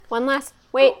One last.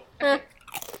 Wait. Okay.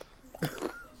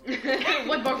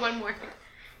 One more.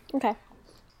 Okay.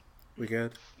 We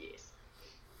good? Yes.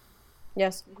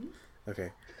 Yes. Okay.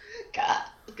 God.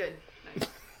 Good. Nice.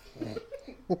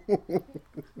 What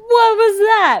was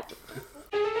that?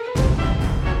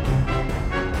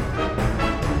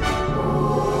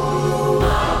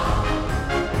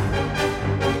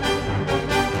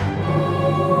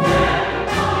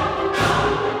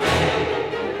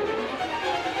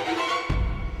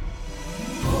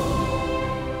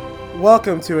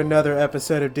 Welcome to another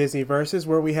episode of Disney Versus,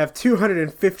 where we have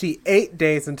 258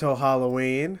 days until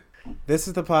Halloween. This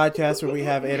is the podcast where we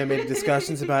have animated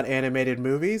discussions about animated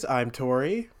movies. I'm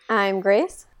Tori. I'm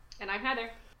Grace. And I'm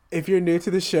Heather. If you're new to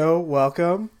the show,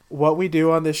 welcome. What we do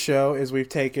on this show is we've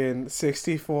taken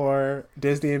 64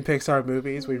 Disney and Pixar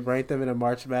movies, we've ranked them in a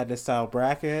March Madness style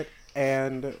bracket,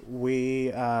 and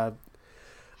we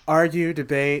argue,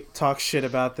 debate, talk shit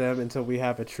about them until we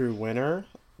have a true winner.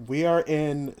 We are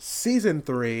in season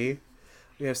 3.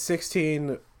 We have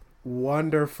 16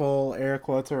 wonderful, air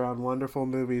quotes around wonderful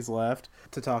movies left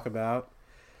to talk about.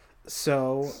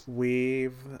 So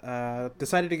we've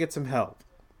decided to get some help.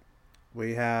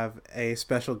 We have a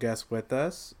special guest with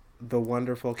us, the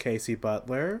wonderful Casey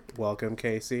Butler. Welcome,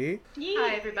 Casey.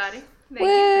 Hi, everybody. Thank Woo!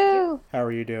 you. How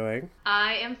are you doing?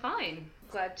 I am fine.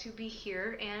 Glad to be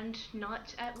here and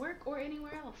not at work or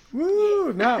anywhere else.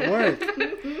 Woo! Not work.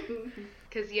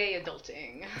 Because yay,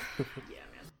 adulting. Yeah,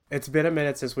 man. It's been a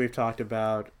minute since we've talked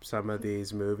about some of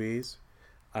these movies.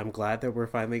 I'm glad that we're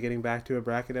finally getting back to a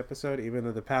bracket episode, even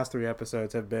though the past 3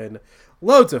 episodes have been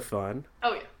loads of fun.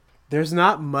 Oh, yeah. There's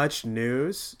not much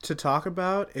news to talk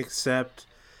about except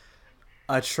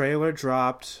a trailer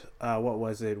dropped,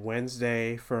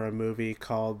 Wednesday, for a movie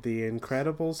called The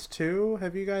Incredibles 2.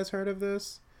 Have you guys heard of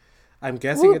this? I'm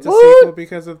guessing it's a sequel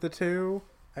because of the 2.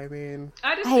 I mean...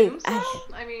 I'd assume so.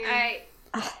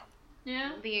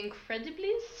 Yeah. The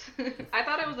Incredibles? I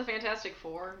thought it was the Fantastic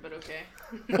Four, but okay.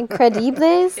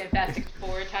 Incredibles? Fantastic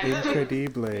Four times.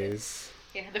 Incredibles.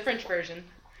 Yeah, the French version.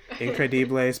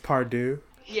 Incredibles Pardue.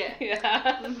 Yeah.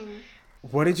 Yeah.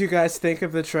 What did you guys think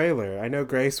of the trailer? I know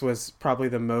Grace was probably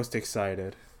the most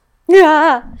excited.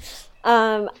 Yeah.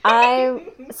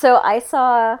 I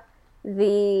saw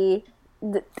the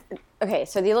okay,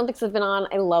 so the Olympics have been on.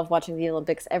 I love watching the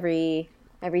Olympics every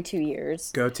 2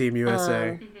 years. Go Team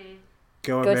USA.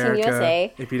 Go Go America. Team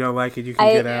USA. If you don't like it, you can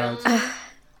get out.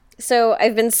 So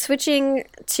I've been switching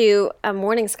to a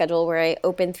morning schedule where I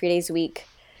open 3 days a week.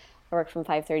 I work from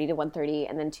 5:30 to 1:30,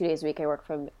 and then 2 days a week I work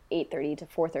from 8:30 to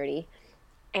 4:30.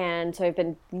 And so I've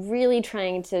been really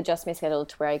trying to adjust my schedule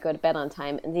to where I go to bed on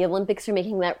time. And the Olympics are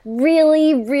making that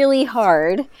really, really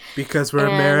hard. Because we're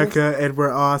America and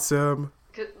we're awesome.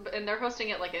 And they're hosting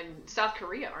it like in South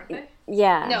Korea, aren't they?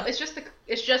 Yeah. No, it's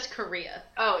just Korea.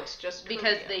 Oh, it's just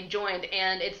Because Korea. they joined,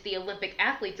 and it's the Olympic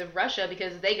athletes of Russia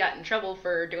because they got in trouble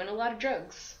for doing a lot of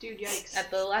drugs. Dude, yikes. At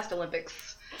the last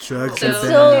Olympics. Drugs So- are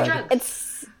Still, bad.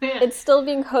 drugs. it's still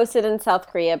being hosted in South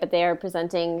Korea, but they're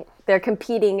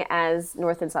competing as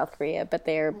North and South Korea, but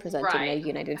they're presenting a Right.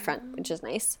 united front, which is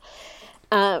nice.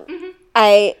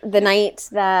 The night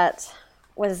that,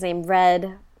 what's his name,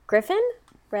 Red Griffin?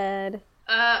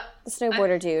 The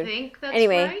snowboarder dude. I think that's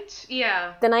Anyway. right.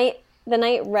 Yeah. The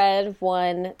night Red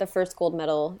won the first gold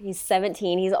medal, he's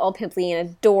 17, he's all pimply and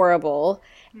adorable,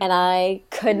 and I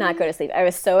could not go to sleep. I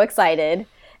was so excited,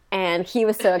 and he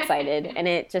was so excited, and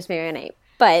it just made my night.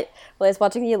 But while I was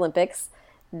watching the Olympics,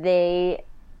 they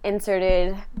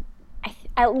inserted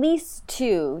at least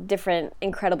 2 different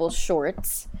incredible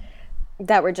shorts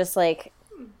that were just like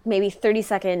maybe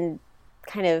 30-second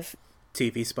kind of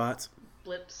TV spots.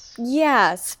 Blips.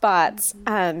 spots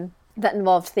that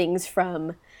involved things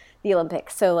from the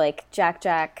Olympics. So like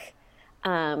Jack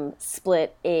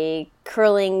split a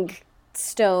curling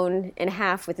stone in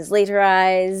half with his laser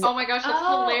eyes. Oh my gosh, that's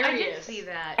hilarious. I did see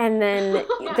that. And then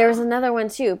there was another one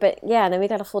too. But yeah, and then we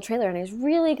got a full trailer and I was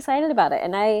really excited about it.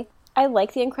 And I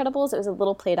like The Incredibles. It was a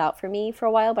little played out for me for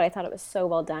a while, but I thought it was so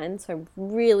well done. So I'm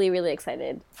really, really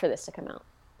excited for this to come out.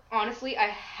 Honestly, I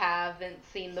haven't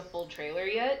seen the full trailer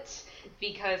yet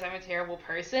because I'm a terrible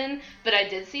person, but I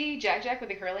did see Jack with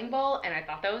a curling ball, and I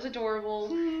thought that was adorable,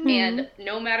 and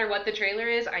no matter what the trailer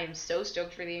is, I am so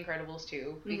stoked for The Incredibles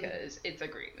 2 because it's a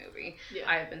great movie. Yeah.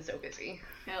 I have been so busy,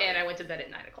 Hell and yeah. I went to bed at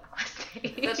 9 o'clock last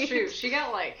night. That's true. She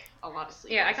got like a lot of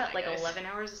sleep. Yeah, I last got night, like guys. 11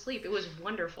 hours of sleep. It was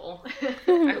wonderful.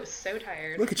 I was so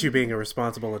tired. Look at you being a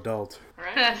responsible adult.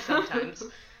 Right? Sometimes.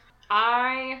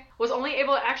 I was only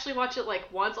able to actually watch it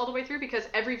like once all the way through because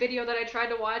every video that I tried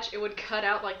to watch, it would cut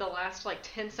out like the last like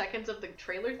 10 seconds of the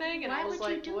trailer thing, and Why I was would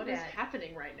you like, do what is that?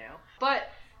 happening right now? But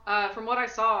from what I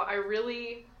saw, I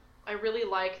really I really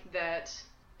like that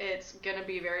it's gonna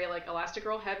be very like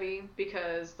Elastigirl heavy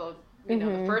because the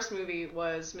first movie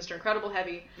was Mr. Incredible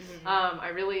heavy. I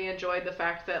really enjoyed the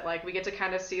fact that like we get to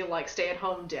kind of see like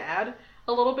stay-at-home dad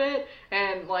a little bit,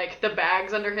 and like the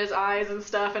bags under his eyes and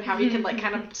stuff, and how he can like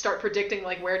kind of start predicting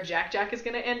like where Jack Jack is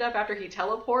gonna end up after he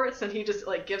teleports, and he just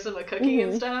like gives him a cookie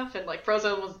and stuff, and like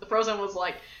Frozen was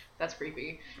like, that's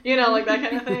creepy, like that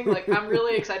kind of thing. Like I'm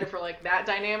really excited for like that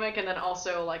dynamic, and then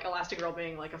also like Elastigirl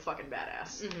being like a fucking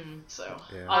badass. So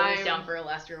always down for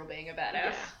Elastigirl being a badass.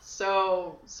 Yeah,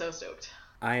 so stoked.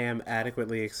 I am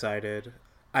adequately excited.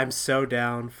 I'm so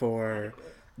down for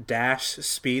dash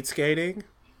speed skating.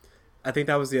 I think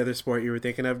that was the other sport you were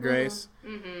thinking of, Grace.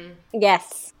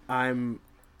 Yes. I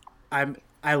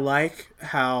like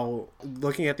how,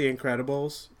 looking at The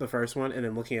Incredibles, the first one, and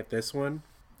then looking at this one,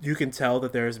 you can tell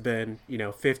that there's been,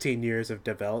 15 years of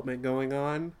development going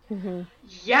on.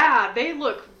 Yeah, they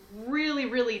look really,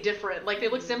 really different. Like, they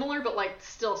look similar, but, like,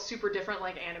 still super different,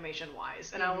 like,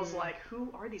 animation-wise. And I was like,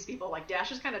 who are these people? Like,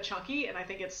 Dash is kind of chunky, and I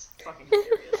think it's fucking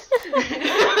hilarious.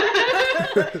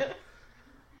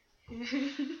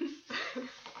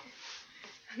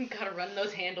 Gotta run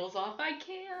those handles off. I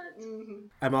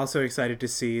can't. I'm also excited to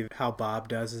see how Bob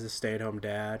does as a stay-at-home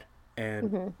dad.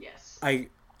 And Yes.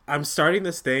 I'm starting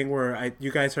this thing where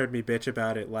you guys heard me bitch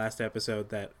about it last episode,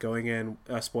 that going in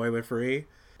spoiler free.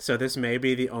 So this may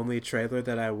be the only trailer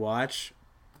that I watch,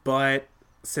 but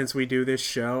since we do this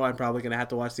show, I'm probably going to have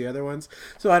to watch the other ones.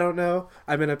 So I don't know.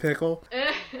 I'm in a pickle.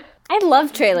 I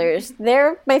love trailers.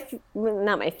 They're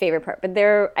not my favorite part, but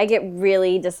I get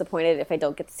really disappointed if I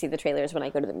don't get to see the trailers when I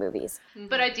go to the movies.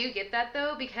 But I do get that,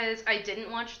 though, because I didn't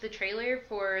watch the trailer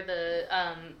for the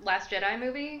Last Jedi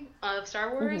movie of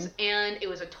Star Wars, and it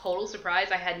was a total surprise.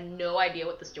 I had no idea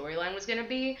what the storyline was going to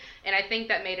be, and I think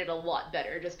that made it a lot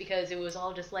better, just because it was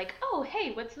all just like, oh,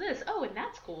 hey, what's this? Oh, and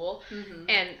that's cool.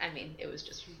 And, I mean, it was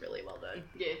just really well done.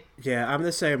 Yeah, I'm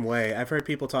the same way. I've heard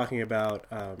people talking about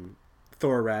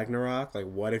Thor Ragnarok. Like,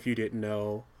 what if you didn't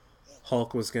know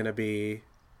Hulk was going to be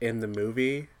in the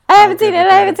movie? I haven't seen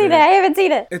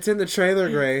it. It's in the trailer,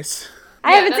 Grace.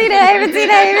 I haven't seen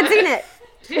it.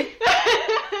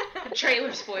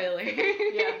 Trailer spoiler.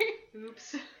 Yeah.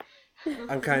 Oops.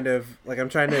 I'm trying to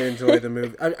enjoy the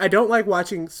movie. I don't like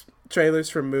watching trailers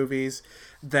for movies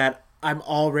that I'm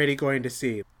already going to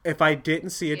see. If I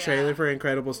didn't see a trailer for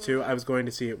Incredibles 2, I was going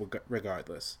to see it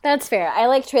regardless. That's fair. I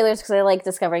like trailers because I like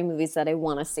discovering movies that I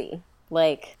want to see.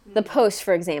 Like, The Post,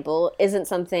 for example, isn't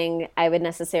something I would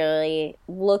necessarily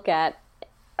look at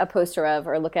a poster of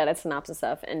or look at a synopsis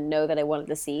of and know that I wanted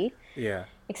to see. Yeah.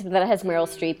 Except that it has Meryl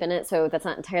Streep in it, so that's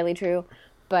not entirely true.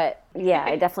 But, yeah,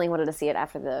 I definitely wanted to see it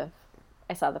after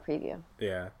I saw the preview.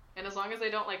 Yeah. And as long as they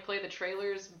don't like play the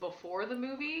trailers before the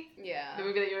movie, Yeah. the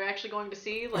movie that you're actually going to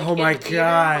see, like Oh in my the theater,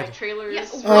 God. like trailers. Yeah,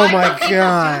 Oh why my would they do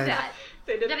God. that?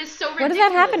 They did. That is so ridiculous. What does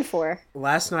that happen for?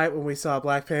 Last night when we saw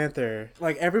Black Panther,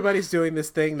 like, everybody's doing this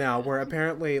thing now where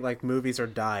apparently, like, movies are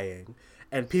dying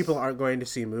and people aren't going to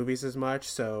see movies as much.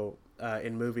 So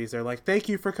in movies, they're like, thank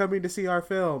you for coming to see our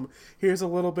film. Here's a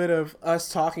little bit of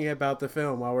us talking about the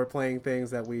film while we're playing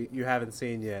things that you haven't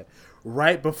seen yet,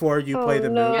 right before you play the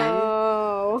movie.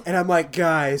 No. And I'm like,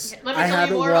 guys, Let me I tell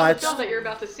haven't you more about the watched. film that you're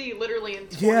about to see literally in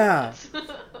 20 Yeah.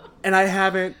 minutes. And I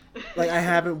haven't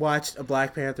watched a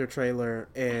Black Panther trailer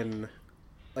in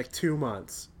like 2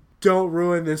 months. Don't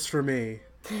ruin this for me.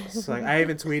 It's like, I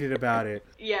even tweeted about it.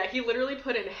 Yeah, he literally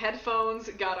put in headphones,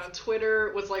 got on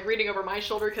Twitter, was like reading over my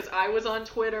shoulder because I was on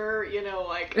Twitter,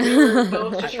 like we were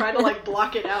both just trying to like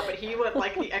block it out, but he went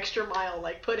like the extra mile,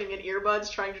 like putting in earbuds,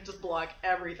 trying to just block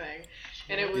everything.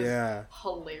 And it was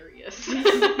hilarious.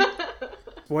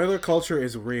 Spoiler culture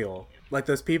is real. Like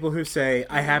those people who say,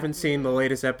 I haven't seen the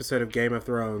latest episode of Game of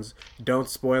Thrones, don't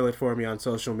spoil it for me on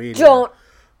social media. Don't.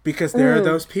 Because there are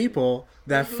those people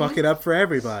that fuck it up for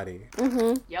everybody.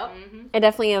 Yep. I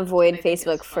definitely avoid I think it's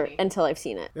Facebook funny. until I've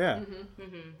seen it. Yeah.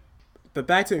 But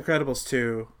back to Incredibles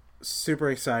 2,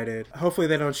 super excited. Hopefully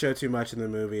they don't show too much in the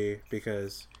movie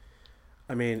because,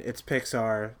 I mean, it's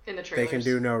Pixar. In the They trailers. can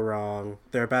do no wrong.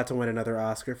 They're about to win another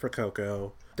Oscar for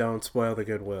Coco. Don't spoil the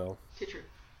goodwill. Too true.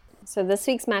 So this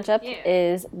week's matchup Yeah.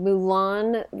 is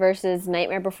Mulan versus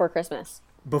Nightmare Before Christmas.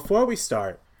 Before we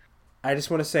start, I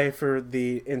just want to say for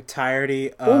the entirety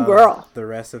Ooh, of girl. the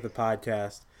rest of the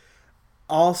podcast,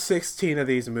 all 16 of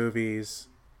these movies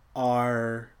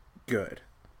are good.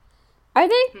 Are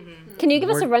they? Can you give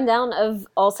us a We're- rundown of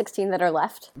all 16 that are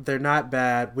left? They're not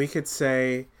bad. We could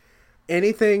say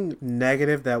anything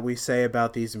negative that we say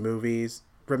about these movies.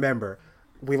 Remember,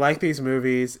 we like these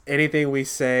movies. Anything we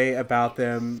say about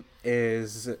them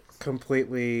is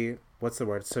completely what's the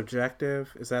word?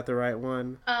 Subjective? Is that the right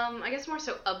one? I guess more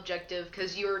so objective,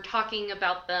 because you're talking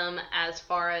about them as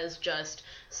far as just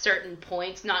certain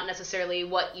points, not necessarily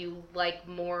what you like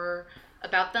more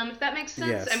about them, if that makes sense.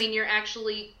 Yes. I mean, you're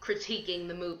actually critiquing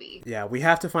the movie. Yeah, we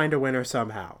have to find a winner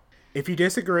somehow. If you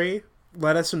disagree,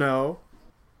 let us know,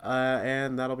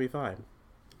 and that'll be fine.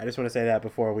 I just want to say that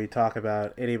before we talk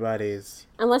about anybody's...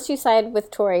 Unless you side with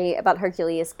Tori about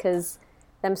Hercules, because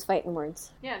them's fighting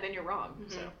words. Yeah, then you're wrong.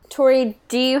 Mm-hmm. So Tori,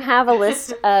 do you have a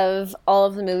list of all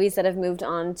of the movies that have moved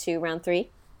on to round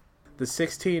 3? The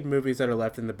 16 movies that are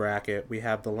left in the bracket, we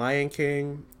have The Lion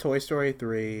King, Toy Story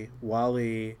 3,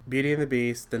 WALL-E, Beauty and the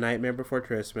Beast, The Nightmare Before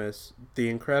Christmas,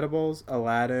 The Incredibles,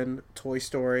 Aladdin, Toy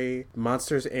Story,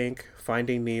 Monsters, Inc.,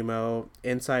 Finding Nemo,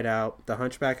 Inside Out, The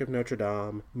Hunchback of Notre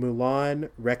Dame,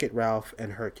 Mulan, Wreck-It Ralph,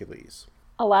 and Hercules.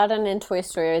 Aladdin and Toy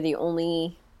Story are the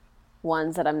only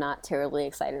ones that I'm not terribly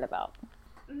excited about.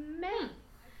 Meh.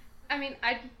 I mean,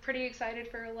 I'm pretty excited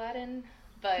for Aladdin,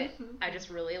 but I just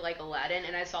really like Aladdin,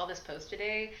 and I saw this post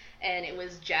today, and it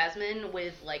was Jasmine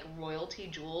with, like, royalty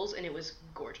jewels, and it was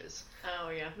gorgeous. oh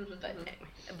yeah. But anyway,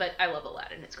 but I love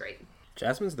Aladdin. It's great.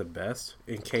 Jasmine's the best,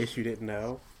 in case you didn't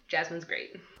know. Jasmine's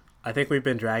great. I think we've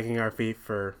been dragging our feet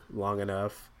for long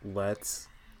enough. Let's,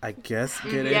 I guess,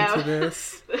 get Yeah. into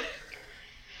this.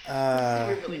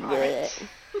 We really are.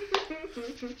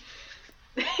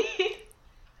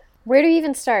 Where do you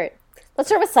even start? Let's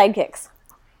start with sidekicks.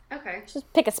 Okay.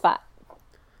 Just pick a spot.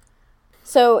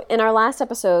 So in our last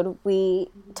episode, we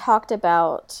talked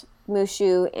about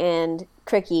Mushu and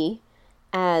Cricky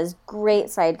as great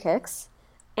sidekicks,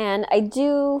 and I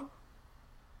do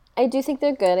think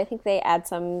they're good. I think they add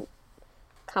some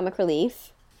comic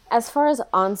relief. As far as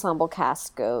ensemble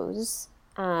cast goes,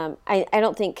 I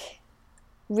don't think,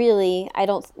 really, I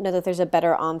don't know that there's a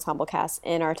better ensemble cast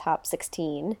in our top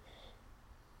 16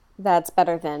 that's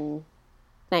better than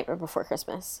Nightmare Before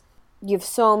Christmas. You have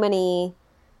so many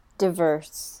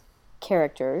diverse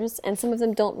characters, and some of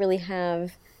them don't really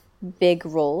have big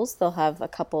roles. They'll have a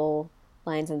couple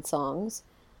lines and songs,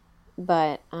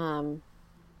 but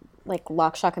like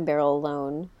Lock, Shock, and Barrel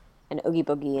alone, and Oogie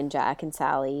Boogie, and Jack, and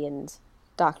Sally, and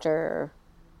Doctor,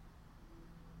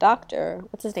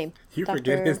 what's his name? You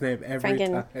forget his name every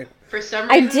time. For some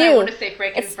I reason, do. I want to say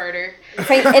Frankenfurter.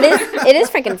 It is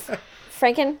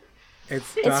Franken.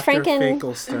 It's It's Dr. Franken-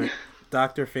 Finkelstein.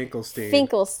 Dr. Finkelstein.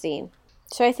 Finkelstein.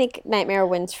 So I think Nightmare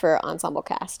wins for ensemble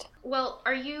cast. Well,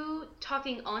 are you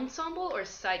talking ensemble or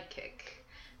sidekick?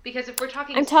 Because if we're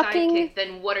talking I'm talking- sidekick,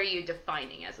 then what are you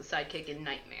defining as a sidekick in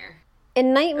Nightmare?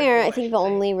 In Nightmare, Or who I I think should the say.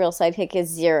 only real sidekick is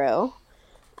Zero.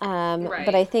 Right.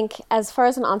 But I think as far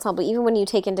as an ensemble, even when you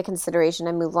take into consideration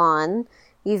a Mulan,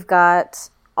 you've got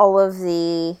all of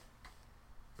the...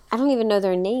 I don't even know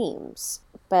their names,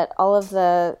 but all of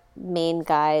the main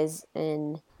guys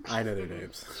in... I know their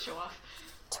names. Show off.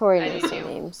 Tori I knows do their too.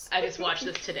 names. I just watched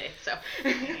this today, so.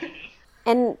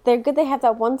 And they're good. They have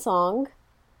that one song,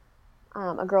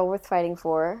 A Girl Worth Fighting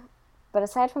For. But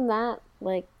aside from that,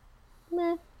 like,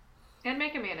 meh. And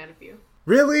make a man out of you.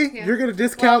 Really? Yeah. You're going to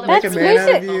discount Well, Make a That's Man Out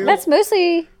of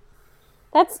mostly... You?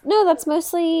 That's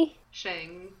mostly...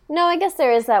 Shang. No, I guess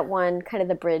there is that one, kind of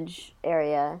the bridge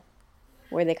area,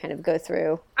 where they kind of go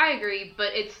through. I agree,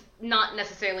 but it's not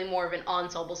necessarily more of an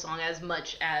ensemble song as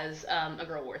much as A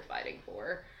Girl Worth Fighting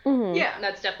For. Yeah. And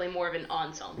that's definitely more of an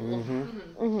ensemble.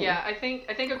 Yeah, I think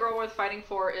A Girl Worth Fighting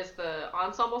For is the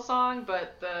ensemble song,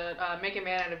 but the Make a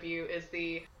Man Out of You is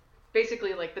the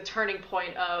basically like the turning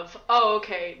point of, oh,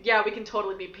 okay, yeah, we can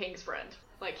totally be Pink's friend.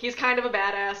 Like, he's kind of a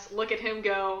badass. Look at him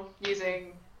go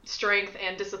using strength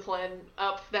and discipline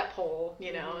up that pole,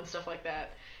 you know, and stuff like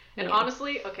that. And Yeah.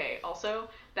 honestly, okay, also,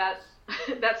 that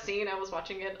that scene, I was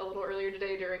watching it a little earlier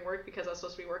today during work because I was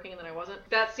supposed to be working and then I wasn't.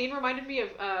 That scene reminded me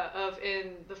of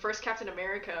in the first Captain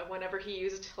America, whenever he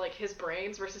used, like, his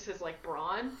brains versus his, like,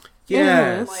 brawn.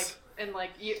 Yes. And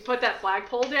you put that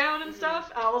flagpole down and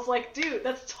stuff. I was like, dude,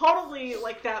 that's totally,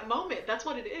 like, that moment. That's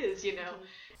what it is, you know?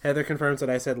 Heather confirms that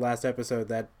I said last episode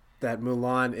that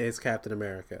Mulan is Captain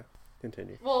America.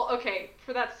 Continue. Well, okay,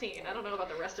 for that scene. I don't know about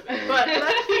the rest of it, but for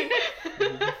that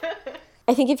scene.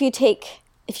 I think if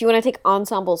you want to take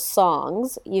ensemble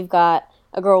songs, you've got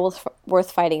A Girl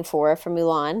Worth Fighting For from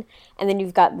Mulan, and then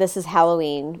you've got This Is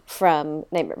Halloween from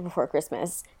Nightmare Before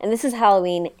Christmas. And This Is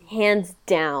Halloween, hands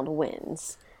down,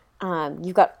 wins.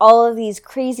 You've got all of these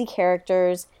crazy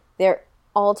characters. They're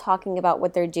all talking about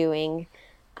what they're doing.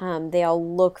 They all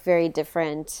look very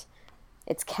different.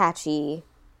 It's catchy.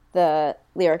 The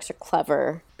lyrics are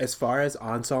clever. As far as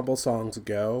ensemble songs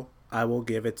go, I will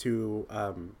give it to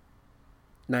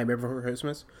Nightmare Before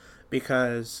Christmas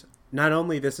because not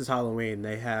only This Is Halloween,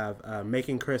 they have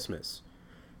Making Christmas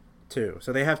too.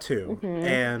 So they have two.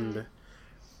 And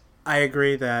I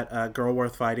agree that Girl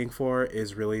Worth Fighting For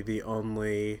is really the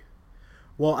only...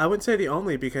 Well, I wouldn't say the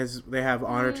only, because they have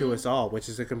Honor to Us All, which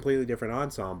is a completely different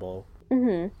ensemble.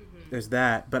 There's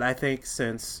that. But I think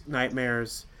since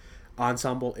Nightmare's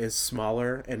ensemble is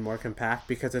smaller and more compact,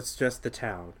 because it's just the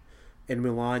town. In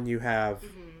Mulan, you have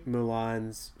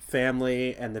Mulan's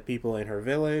family and the people in her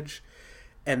village.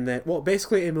 And then, well,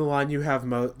 basically in Mulan,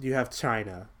 you have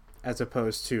China as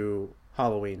opposed to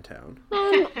Halloween Town.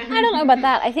 I don't know about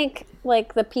that. I think,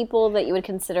 like, the people that you would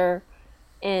consider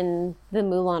in the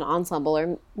Mulan ensemble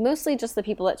are mostly just the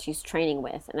people that she's training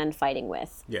with and then fighting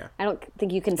with. Yeah. I don't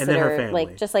think you then her consider, family.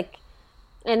 like, just like,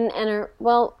 and her,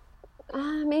 well,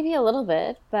 maybe a little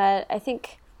bit, but I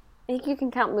think you can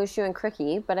count Mushu and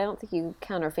Cricky, but I don't think you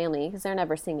count her family because they're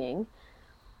never singing.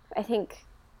 I think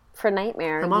for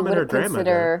Nightmare, Her mom you and her would grandma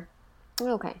consider.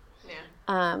 Okay.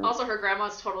 Yeah. Also, her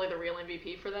grandma's totally the real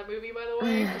MVP for that movie, by the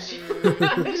way.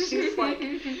 She's like,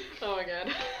 oh my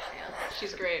god.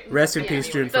 She's great. Rest in peace,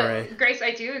 June Foray. But Grace,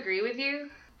 I do agree with you.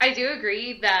 I do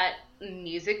agree that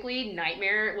musically,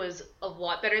 Nightmare was a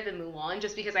lot better than Mulan,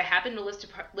 just because I happened to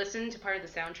listen to part of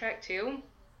the soundtrack too.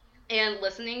 And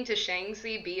listening to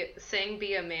Shang-Chi sing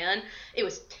Be a Man, it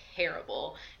was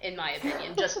terrible, in my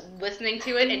opinion. Just listening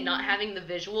to it and not having the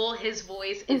visual, his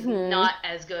voice is not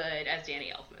as good as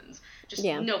Danny Elfman's. Just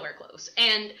nowhere close.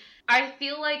 And I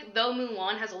feel like though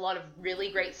Mulan has a lot of really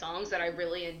great songs that I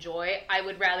really enjoy, I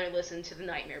would rather listen to the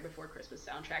Nightmare Before Christmas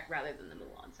soundtrack rather than the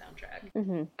Mulan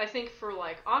soundtrack. I think for,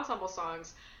 like, ensemble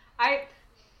songs,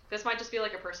 this might just be,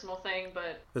 like, a personal thing,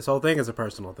 but... This whole thing is a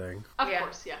personal thing. Of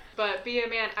course, yeah. But Be a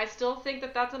Man, I still think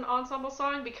that that's an ensemble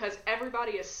song because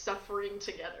everybody is suffering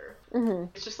together.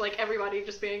 It's just, like, everybody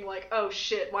just being like, oh,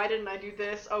 shit, why didn't I do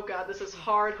this? Oh, God, this is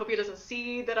hard. Hope he doesn't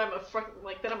see that I'm a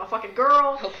fucking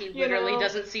girl. Hope he literally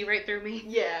doesn't see right through me.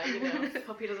 Yeah,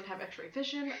 hope he doesn't have x-ray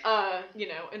vision.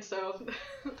 And so,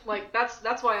 like,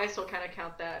 that's why I still kind of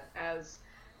count that as,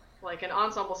 like, an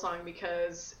ensemble song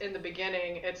because in the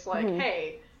beginning, it's like,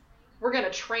 hey... we're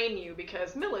gonna train you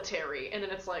because military, and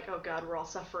then it's like, oh god, we're all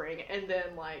suffering, and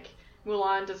then, like,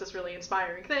 Mulan does this really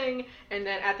inspiring thing, and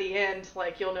then at the end,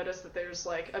 like, you'll notice that there's,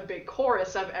 like, a big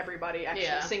chorus of everybody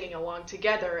actually singing along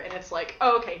together, and it's like,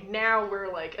 oh, okay, now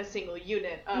we're, like, a single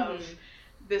unit of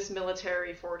this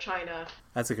military for China.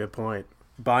 That's a good point.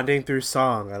 Bonding through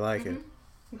song, I like it.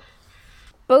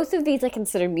 Both of these I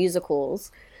consider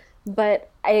musicals, but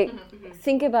I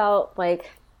think about, like,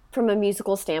 from a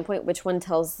musical standpoint, which one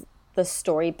tells the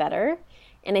story better.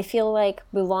 And I feel like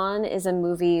Mulan is a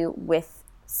movie with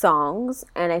songs,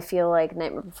 and I feel like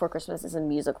Nightmare Before Christmas is a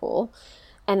musical.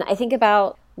 And I think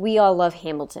about We All Love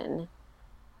Hamilton.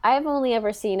 I've only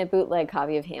ever seen a bootleg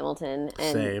copy of Hamilton,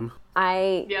 and Same.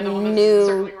 I the one that's knew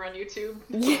circling around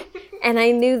YouTube. and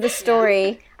I knew the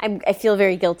story. I feel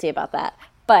very guilty about that,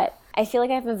 but I feel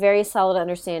like I have a very solid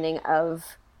understanding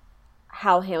of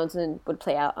how Hamilton would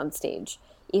play out on stage,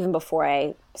 even before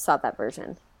I saw that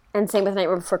version. And same with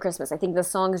Nightmare Before Christmas. I think the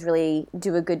songs really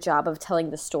do a good job of telling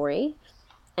the story.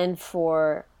 And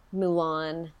for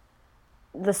Mulan,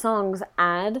 the songs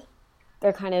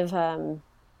they're kind of,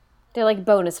 they're like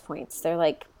bonus points. They're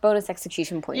like bonus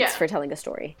execution points for telling a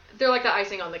story. They're like the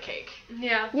icing on the cake.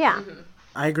 Yeah. Yeah.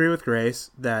 I agree with Grace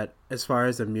that as far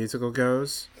as the musical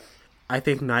goes, I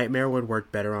think Nightmare would work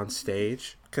better on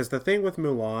stage. Because the thing with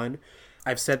Mulan...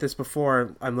 I've said this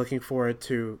before, I'm looking forward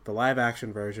to the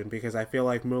live-action version because I feel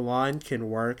like Mulan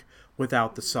can work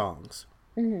without the songs.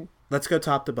 Let's go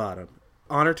top to bottom.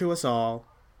 Honor to Us All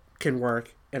can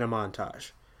work in a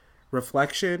montage.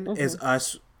 Reflection is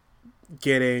us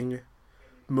getting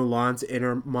Mulan's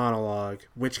inner monologue,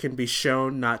 which can be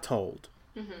shown, not told.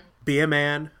 Be a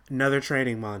Man, another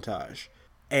training montage.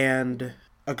 And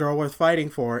A Girl Worth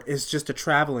Fighting For is just a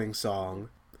traveling song,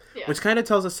 which kind of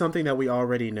tells us something that we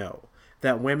already know.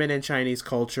 That women in Chinese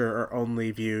culture are only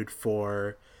viewed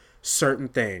for certain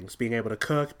things. Being able to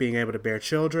cook, being able to bear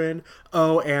children.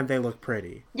 Oh, and they look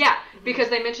pretty. Yeah, because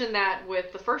they mentioned that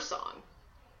with the first song.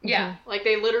 Yeah. Like,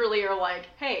 they literally are like,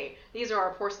 hey, these are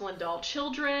our porcelain doll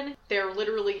children. They're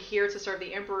literally here to serve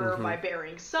the emperor by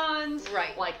bearing sons.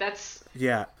 Right. Like, that's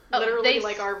Yeah. literally,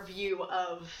 like, our view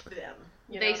of them.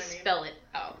 You know they what I mean? spell it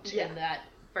out in that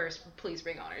first Please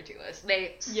Bring Honor to Us.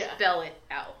 They Yeah. spell it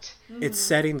out. It's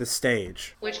setting the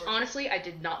stage. Which, honestly, I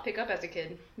did not pick up as a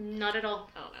kid. Not at all.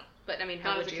 Oh, no. But, I mean, how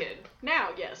Not would as a you? kid.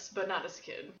 Now, yes, but not as a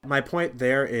kid. My point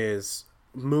there is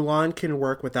Mulan can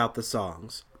work without the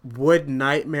songs. Would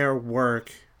Nightmare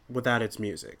work without its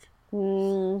music?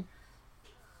 No.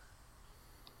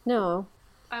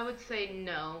 I would say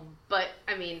no, but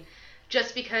I mean,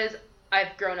 just because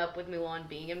I've grown up with Mulan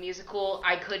being a musical,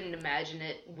 I couldn't imagine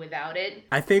it without it.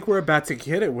 I think we're about to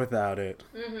get it without it.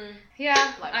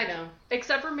 Yeah, Like, I know.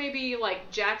 Except for maybe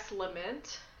like Jack's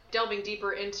lament, delving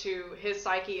deeper into his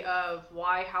psyche of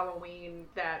why Halloween,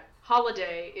 that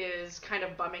holiday, is kind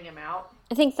of bumming him out.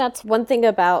 I think that's one thing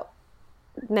about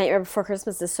Nightmare Before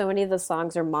Christmas is so many of the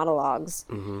songs are monologues.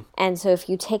 And so if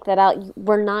you take that out,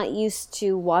 we're not used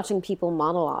to watching people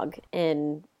monologue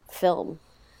in film.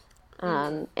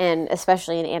 And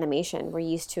especially in animation. We're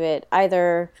used to it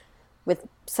either with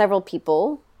several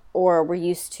people or we're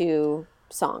used to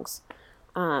songs.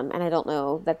 And I don't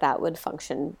know that that would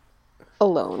function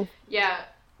alone. Yeah.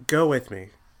 Go with me.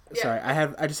 Yeah. Sorry,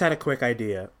 I just had a quick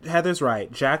idea. Heather's right.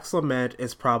 Jack's Lament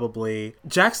is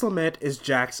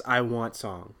Jack's I Want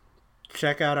song.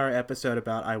 Check out our episode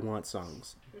about I Want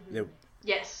songs.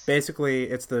 Yes. Basically,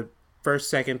 it's the first,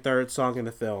 second, third song in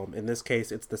the film. In this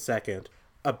case, it's the second.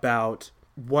 About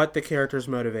what the character's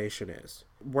motivation is.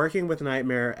 Working with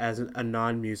Nightmare as a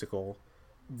non-musical,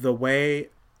 the way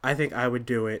I think I would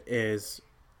do it is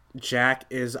Jack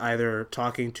is either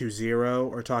talking to Zero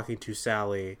or talking to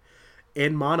Sally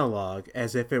in monologue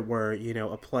as if it were,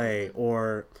 a play,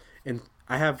 or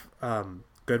I have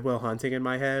Good Will Hunting in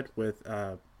my head with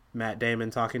Matt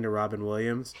Damon talking to Robin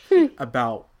Williams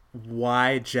about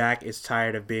why Jack is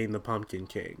tired of being the Pumpkin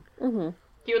King.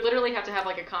 He would literally have to have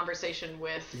like a conversation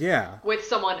with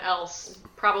someone else,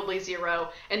 probably Zero,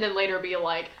 and then later be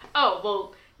like, "Oh,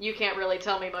 well, you can't really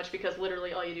tell me much because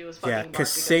literally all you do is fucking bark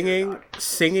because you're a dog."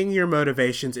 singing your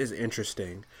motivations is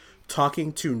interesting.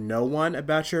 Talking to no one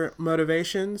about your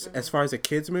motivations, as far as a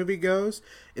kids movie goes,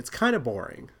 it's kind of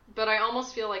boring. But I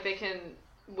almost feel like they can,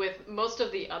 with most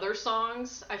of the other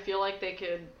songs, I feel like they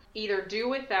could either do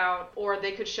without, or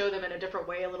they could show them in a different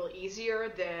way, a little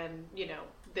easier than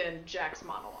than Jack's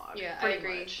monologue. Yeah, I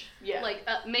agree. Much. Yeah. Like,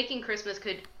 Making Christmas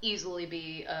could easily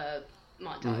be a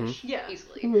montage. Yeah.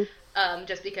 Easily.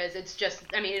 Just because it's just,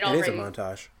 I mean, It already... is a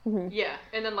montage. Yeah,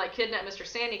 and then like Kidnap Mr.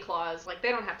 Santa Claus, like they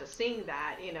don't have to sing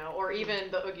that, or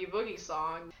even the Oogie Boogie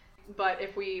song. But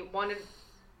if we wanted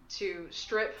to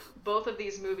strip both of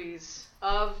these movies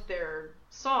of their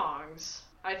songs,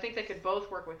 I think they could both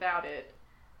work without it.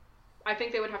 I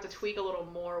think they would have to tweak a little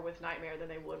more with Nightmare than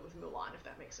they would with Mulan, if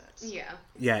that makes sense. Yeah.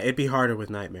 Yeah, it'd be harder with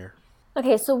Nightmare.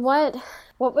 Okay, so what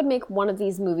would make one of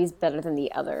these movies better than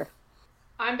the other?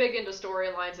 I'm big into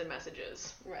storylines and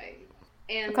messages. Right.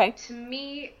 And Okay. to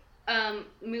me,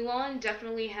 Mulan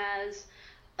definitely has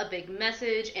a big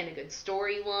message and a good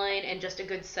storyline and just a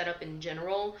good setup in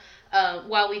general.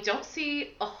 While we don't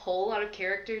see a whole lot of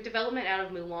character development out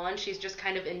of Mulan, she's just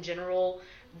kind of in general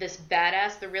this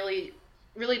badass.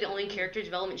 Really the only character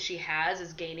development she has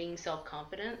is gaining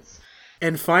self-confidence.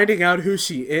 And finding out who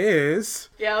she is.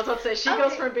 Yeah, I was about to say, she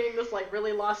goes from being this like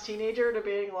really lost teenager to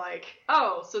being like,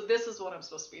 oh, so this is what I'm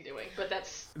supposed to be doing. But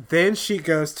that's... Then she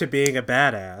goes to being a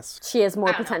badass. She has more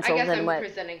I don't know. potential I guess than I'm what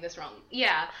presenting this wrong.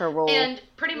 Yeah. her role. And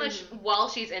pretty much while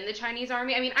she's in the Chinese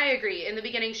army, I mean, I agree. In the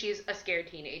beginning, she's a scared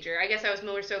teenager. I guess I was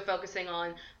more so focusing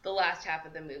on the last half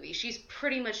of the movie. She's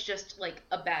pretty much just like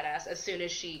a badass as soon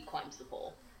as she climbs the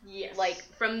pole. Yes. Like,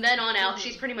 from then on out,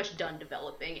 she's pretty much done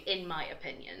developing, in my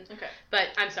opinion. Okay. But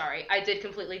I'm sorry, I did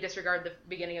completely disregard the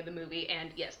beginning of the movie, and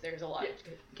yes, there's a lot of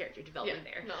character development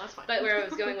there. No, that's fine. But where I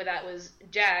was going with that was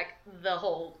Jack, the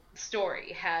whole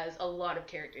story, has a lot of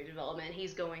character development.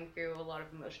 He's going through a lot of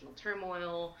emotional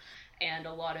turmoil, and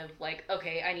a lot of, like,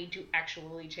 okay, I need to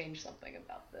actually change something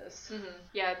about this.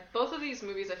 Yeah, both of these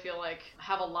movies, I feel like,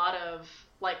 have a lot of,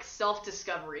 like,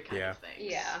 self-discovery kind of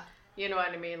things. Yeah. You know what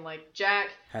I mean? Like,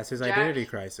 Jack... Has his identity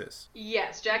crisis.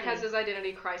 Yes, Jack has his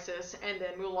identity crisis, and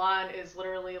then Mulan is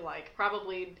literally, like,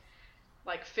 probably,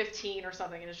 like, 15 or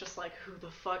something, and it's just like, who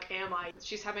the fuck am I?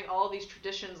 She's having all these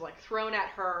traditions, like, thrown at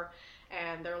her,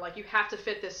 and they're like, you have to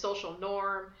fit this social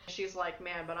norm. She's like,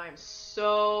 man, but I'm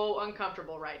so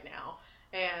uncomfortable right now.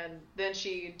 And then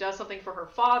she does something for her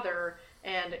father,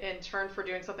 and in turn for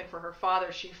doing something for her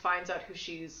father, she finds out who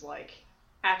she's, like,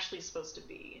 actually supposed to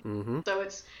be. So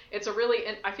it's a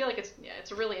really, I feel like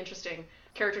it's a really interesting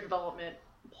character development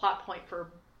plot point for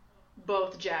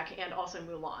both Jack and also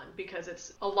Mulan, because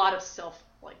it's a lot of self,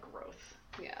 like, growth.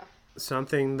 Yeah.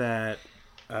 Something that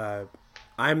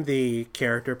I'm the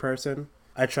character person.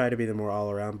 I try to be the more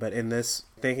all around, but in this,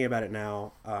 thinking about it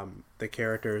now, the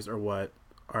characters are what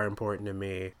are important to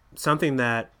me. Something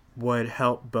that would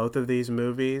help both of these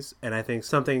movies, and I think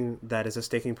something that is a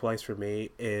sticking place for me,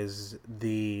 is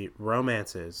the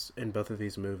romances in both of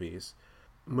these movies.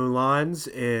 Mulan's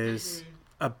is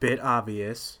a bit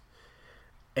obvious,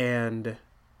 and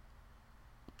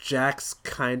Jax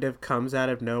kind of comes out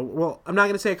of no. Well, I'm not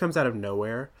gonna say it comes out of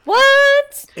nowhere.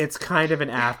 What? It's kind of an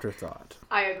afterthought.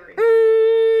 I agree.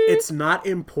 It's not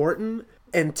important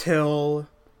until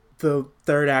the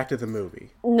third act of the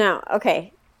movie. No,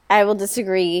 okay. I will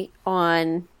disagree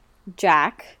on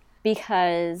Jack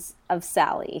because of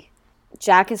Sally.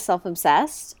 Jack is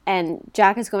self-obsessed, and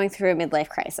Jack is going through a midlife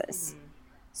crisis.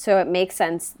 So it makes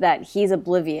sense that he's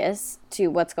oblivious to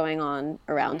what's going on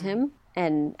around him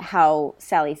and how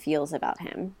Sally feels about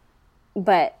him.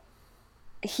 But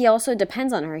he also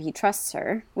depends on her. He trusts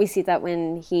her. We see that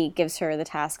when he gives her the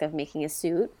task of making a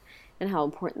suit and how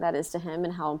important that is to him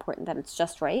and how important that it's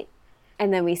just right.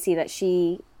 And then we see that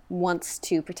she wants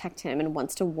to protect him and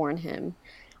wants to warn him.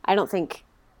 I don't think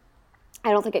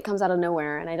it comes out of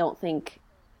nowhere, and I think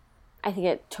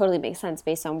it totally makes sense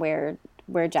based on where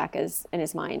Jack is in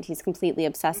his mind. He's completely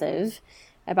obsessive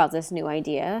about this new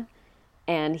idea,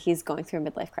 and he's going through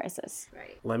a midlife crisis.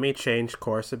 Right. Let me change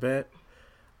course a bit.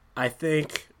 I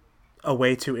think a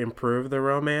way to improve the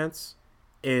romance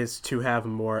is to have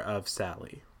more of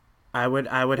Sally. I would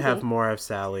have more of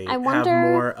Sally. I wonder...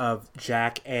 Have more of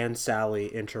Jack and Sally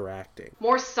interacting.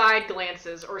 More side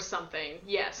glances or something.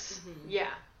 Yes. Yeah.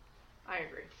 I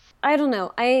agree. I don't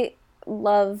know. I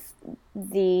love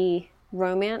the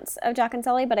romance of Jack and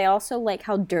Sally, but I also like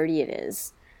how dirty it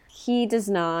is. He does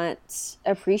not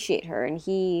appreciate her, and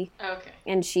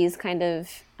and she's kind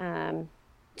of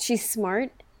she's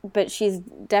smart, but she's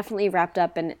definitely wrapped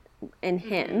up in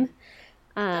him.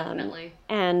 Definitely.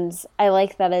 And I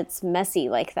like that it's messy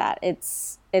like that.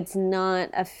 It's not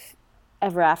a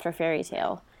ever after fairy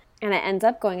tale, and it ends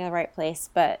up going to the right place,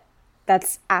 but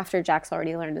that's after Jack's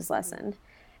already learned his lesson,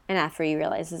 and after he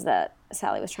realizes that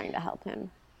Sally was trying to help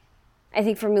him. I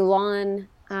think for Mulan,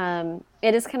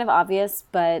 it is kind of obvious,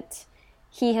 but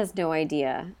he has no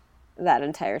idea that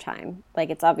entire time. Like,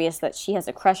 it's obvious that she has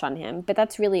a crush on him, but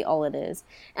that's really all it is.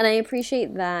 And I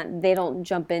appreciate that they don't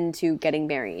jump into getting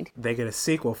married. They get a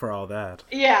sequel for all that.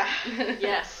 Yeah.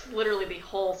 Yes. Literally the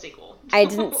whole sequel. I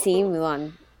didn't see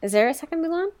Mulan. Is there a second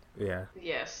Mulan? Yeah.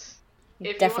 Yes.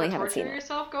 If Definitely you want haven't to seen torture it.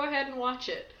 yourself, go ahead and watch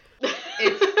it.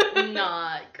 It's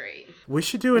not great. We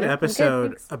should do an Yeah, episode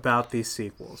thanks. about these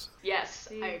sequels. Yes,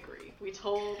 I agree. We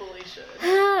totally should.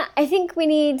 I think we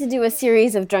need to do a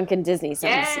series of Drunken Disney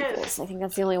Yes! sequels. I think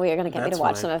that's the only way you're going to get me That's to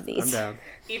watch fine. some of these. I'm down.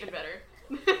 Even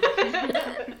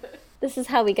better. This is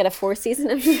how we get a 4th season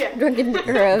of Drunken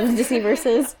or of Disney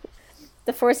Versus.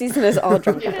 The 4th season is all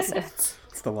drunken episodes.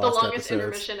 It's the The lost longest episodes.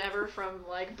 intermission ever from,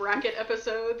 like, bracket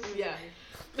episodes. Yeah.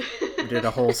 We did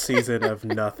a whole season of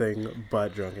nothing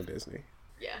but Drunken Disney.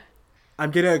 Yeah.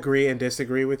 I'm going to agree and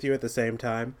disagree with you at the same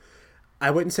time.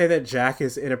 I wouldn't say that Jack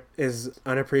is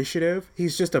unappreciative.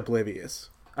 He's just oblivious.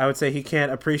 I would say he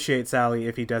can't appreciate Sally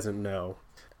if he doesn't know.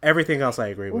 Everything else I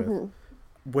agree with.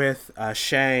 With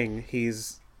Shang,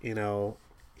 he's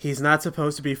not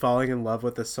supposed to be falling in love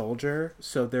with a soldier,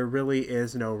 so there really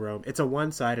is no romance. It's a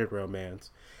one-sided romance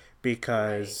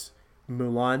because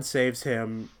Mulan saves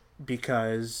him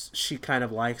because she kind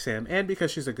of likes him and because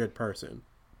she's a good person.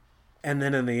 And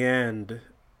then in the end,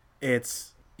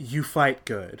 it's you fight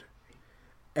good.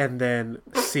 And then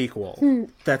sequel.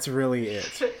 That's really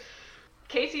it.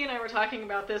 Casey and I were talking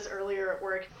about this earlier at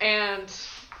work, and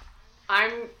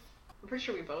I'm pretty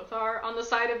sure we both are on the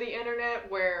side of the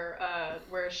internet where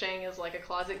Shang is like a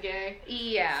closet gay.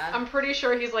 Yeah. I'm pretty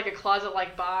sure he's like a closet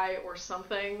like bi or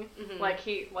something. I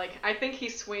think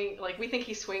we think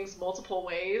he swings multiple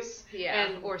ways. Yeah,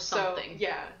 and or so, something.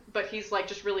 yeah, but he's like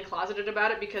just really closeted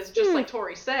about it because just like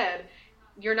Tori said,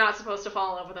 you're not supposed to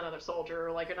fall in love with another soldier,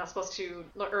 or like you're not supposed to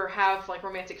or have like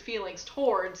romantic feelings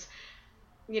towards,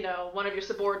 one of your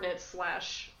subordinates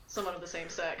 / someone of the same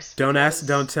sex. Don't because- ask,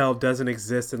 don't tell doesn't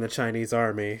exist in the Chinese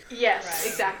army. Yes, Right.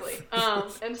 exactly.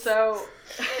 And so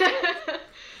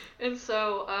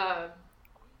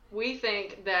we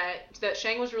think that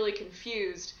Shang was really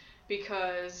confused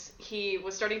because he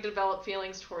was starting to develop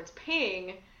feelings towards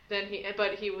Ping.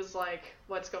 But he was like,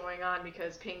 what's going on?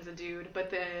 Because Ping's a dude. But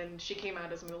then she came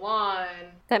out as Mulan.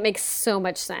 That makes so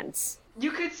much sense.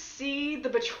 You could see the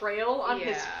betrayal on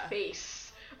his Yeah.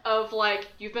 face of like,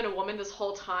 you've been a woman this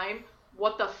whole time.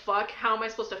 What the fuck? How am I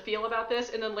supposed to feel about this?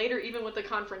 And then later, even with the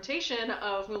confrontation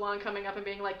of Mulan coming up and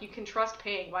being like, you can trust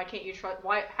Ping. Why can't you trust?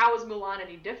 How is Mulan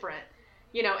any different?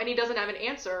 And he doesn't have an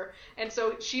answer. And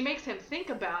so she makes him think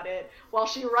about it while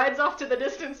she rides off to the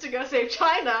distance to go save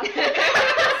China.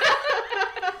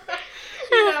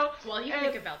 Well, you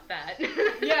think about that.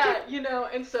 Yeah,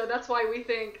 and so that's why we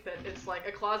think that it's like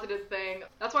a closeted thing.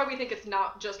 That's why we think it's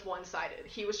not just one-sided.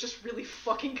 He was just really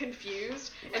fucking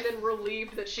confused and then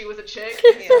relieved that she was a chick,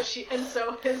 and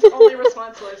so his only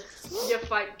response was, "You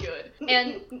fight good."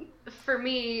 And for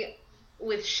me,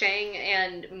 with Shang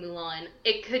and Mulan,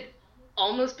 it could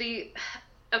almost be,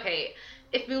 okay,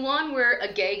 if Mulan were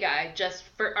a gay guy, just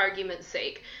for argument's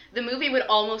sake, the movie would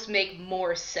almost make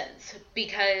more sense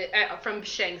because from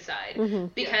Shang's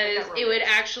side, because it would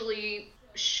actually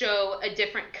show a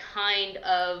different kind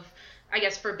of, I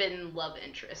guess, forbidden love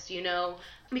interest,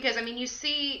 Because, I mean, you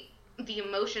see the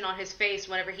emotion on his face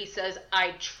whenever he says,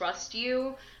 "I trust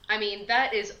you." I mean,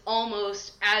 that is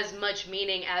almost as much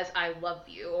meaning as "I love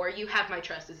you," or "you have my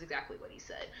trust" is exactly what he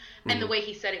said. And the way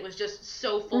he said it was just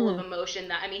so full of emotion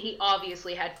that, I mean, he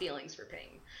obviously had feelings for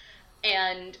Ping.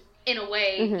 And in a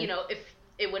way, if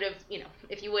it would have,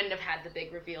 if you wouldn't have had the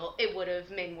big reveal, it would have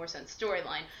made more sense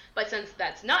storyline. But since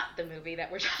that's not the movie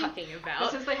that we're talking about.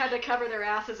 But since they had to cover their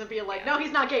asses and be like, "No,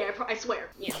 he's not gay, I swear."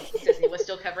 Disney was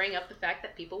still covering up the fact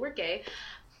that people were gay.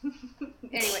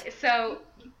 Anyway, so...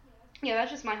 yeah,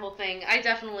 that's just my whole thing. I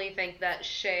definitely think that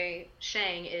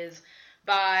Shang is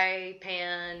bi,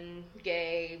 pan,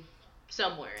 gay,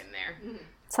 somewhere in there.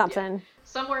 Something. Yeah.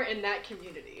 Somewhere in that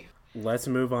community. Let's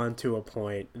move on to a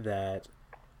point that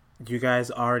you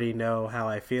guys already know how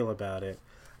I feel about it.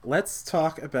 Let's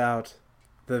talk about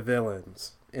the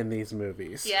villains in these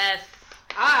movies. Yes.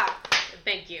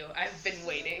 Thank you. I've been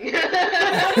waiting.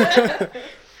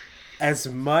 As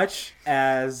much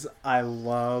as I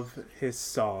love his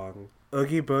song,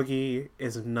 Oogie Boogie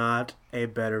is not a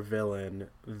better villain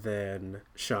than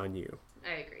Shan Yu.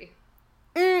 I agree.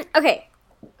 Okay.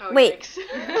 Oh, wait.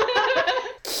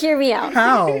 Hear me out.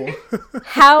 How?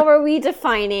 How are we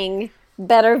defining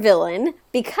better villain?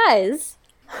 Because...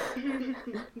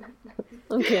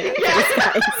 okay,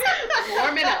 guys.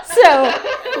 Warming up.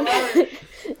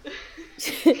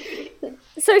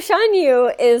 So Shan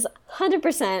Yu is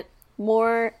 100%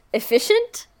 more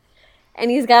efficient,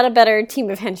 and he's got a better team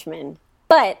of henchmen.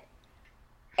 But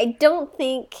I don't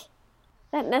think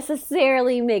that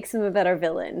necessarily makes him a better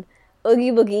villain.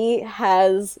 Oogie Boogie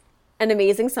has an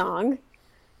amazing song,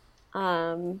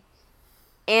 and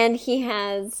he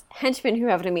has henchmen who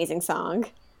have an amazing song,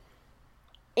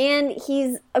 and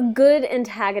he's a good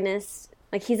antagonist.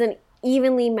 Like, he's an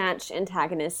evenly matched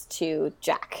antagonist to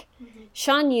Jack.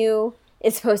 Shan Yu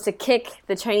is supposed to kick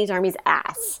the Chinese army's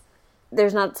ass.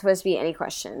 There's not supposed to be any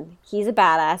question. He's a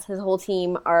badass. His whole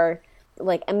team are,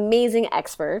 like, amazing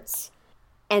experts.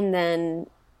 And then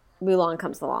Mulan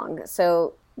comes along.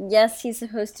 So, yes, he's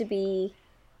supposed to be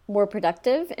more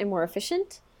productive and more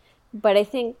efficient. But I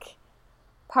think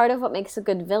part of what makes a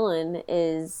good villain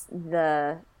is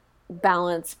the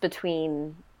balance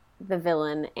between the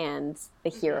villain and the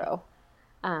hero.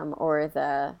 Or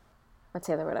the... what's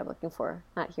the other word I'm looking for?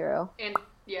 Not hero. And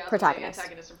protagonist.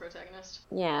 Antagonist and protagonist.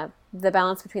 Yeah, the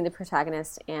balance between the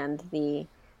protagonist and the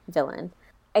villain.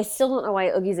 I still don't know why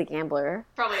Oogie's a gambler.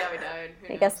 Probably how he died.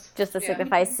 I guess just to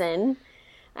signify sin.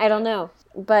 I don't know,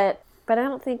 but I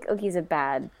don't think Oogie's a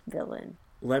bad villain.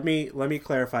 Let me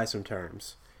clarify some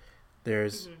terms.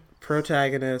 There's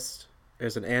protagonist,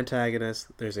 there's an antagonist,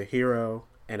 there's a hero,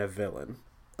 and a villain.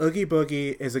 Oogie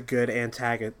Boogie is a good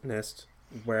antagonist,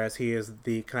 whereas he is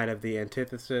the kind of the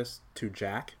antithesis to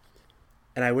Jack.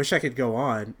 And I wish I could go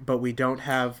on, but we don't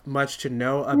have much to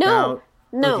know about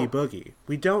Oogie Boogie.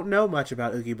 We don't know much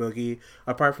about Oogie Boogie,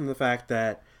 apart from the fact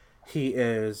that he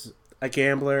is a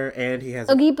gambler and he has...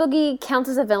 Oogie Boogie counts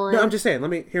as a villain. No, I'm just saying,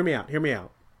 hear me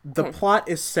out. The plot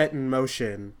is set in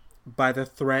motion by the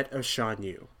threat of Shan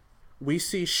Yu. We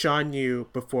see Shan Yu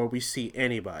before we see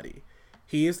anybody.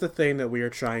 He is the thing that we are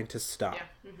trying to stop.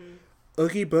 Yeah.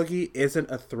 Oogie Boogie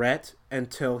isn't a threat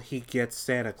until he gets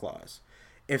Santa Claus.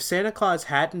 If Santa Claus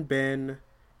hadn't been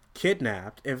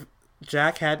kidnapped, if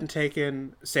Jack hadn't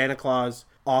taken Santa Claus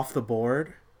off the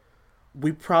board,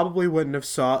 we probably wouldn't have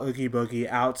saw Oogie Boogie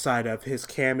outside of his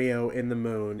cameo in the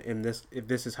moon in this, if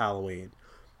This Is Halloween.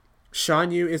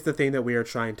 Shan Yu is the thing that we are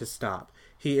trying to stop.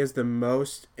 He is the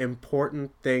most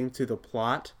important thing to the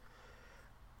plot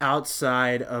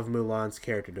outside of Mulan's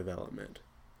character development.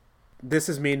 This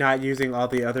is me not using all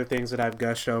the other things that I've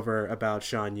gushed over about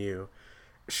Shan Yu.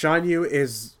 Shan Yu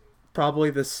is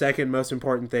probably the second most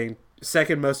important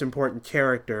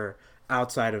character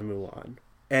outside of Mulan.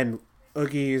 And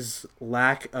Oogie's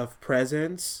lack of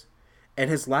presence and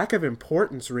his lack of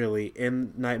importance, really,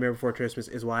 in Nightmare Before Christmas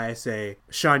is why I say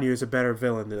Shan Yu is a better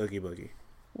villain than Oogie Boogie.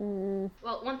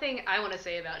 Well, one thing I want to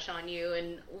say about Shan Yu,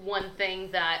 and one thing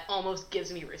that almost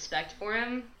gives me respect for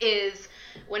him, is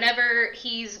whenever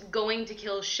he's going to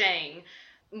kill Shang,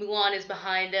 Mulan is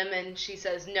behind him and she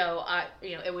says, no,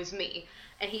 it was me.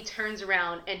 And he turns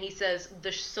around and he says,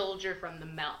 the soldier from the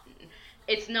mountain.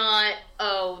 It's not,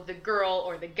 oh, the girl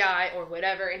or the guy or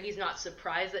whatever, and he's not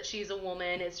surprised that she's a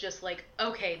woman. It's just like,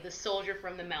 okay, the soldier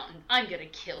from the mountain, I'm gonna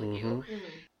kill you.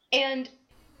 And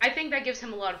I think that gives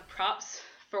him a lot of props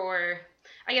for,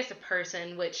 I guess, a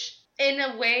person, which in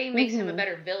a way makes him a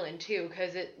better villain too,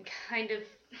 because it kind of...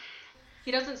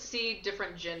 He doesn't see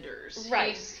different genders.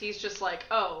 Right. He's just like,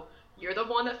 oh, you're the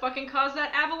one that fucking caused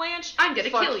that avalanche? I'm gonna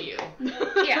kill you.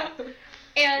 Yeah.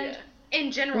 And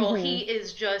in general, he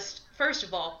is just, first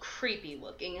of all, creepy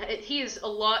looking. He is a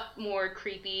lot more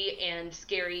creepy and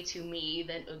scary to me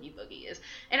than Oogie Boogie is.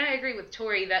 And I agree with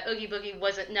Tori that Oogie Boogie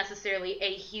wasn't necessarily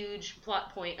a huge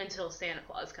plot point until Santa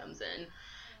Claus comes in.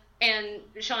 And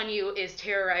Shan Yu is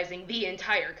terrorizing the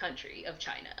entire country of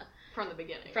China. From the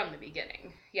beginning. From the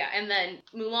beginning. Yeah, and then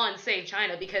Mulan saved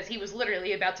China because he was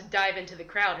literally about to dive into the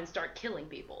crowd and start killing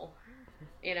people.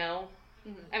 You know?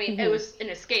 I mean, it was an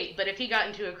escape, but if he got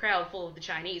into a crowd full of the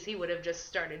Chinese, he would have just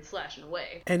started slashing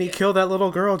away. And he killed that little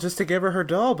girl just to give her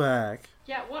doll back.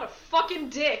 Yeah, what a fucking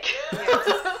dick.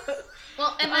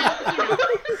 Well, and then,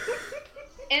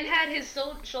 and had his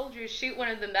soldiers shoot one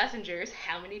of the messengers.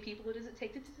 How many people does it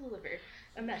take to deliver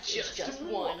a message? Just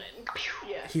one.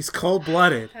 Yeah. He's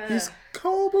cold-blooded. He's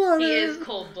cold-blooded. He is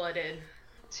cold-blooded.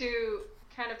 To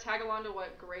kind of tag along to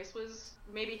what Grace was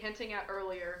maybe hinting at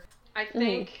earlier, I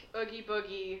think Oogie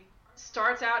Boogie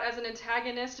starts out as an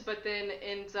antagonist, but then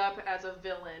ends up as a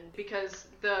villain, because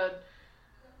the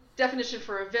definition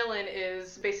for a villain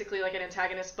is basically like an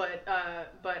antagonist, but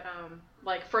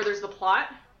like furthers the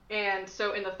plot. And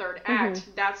so in the third act,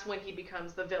 that's when he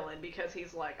becomes the villain, because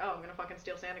he's like, oh, I'm gonna fucking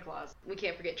steal Santa Claus. We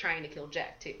can't forget trying to kill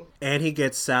Jack, too. And he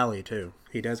gets Sally, too.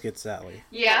 He does get Sally.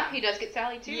 Yeah, he does get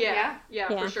Sally, too. Yeah,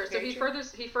 for sure. So he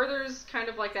furthers kind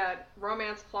of like that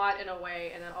romance plot in a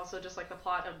way, and then also just like the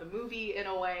plot of the movie in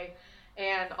a way.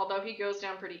 And although he goes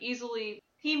down pretty easily,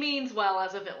 he means well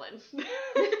as a villain.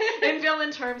 In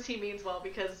villain terms, he means well,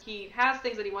 because he has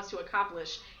things that he wants to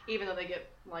accomplish, even though they get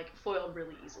like foiled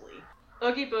really easily.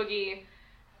 Oogie Boogie,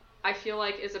 I feel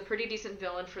like, is a pretty decent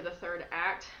villain for the third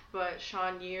act, but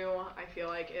Shan Yu, I feel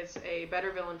like, is a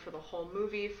better villain for the whole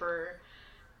movie, for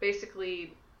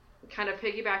basically kind of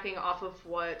piggybacking off of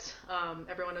what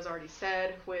everyone has already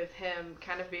said, with him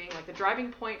kind of being like the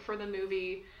driving point for the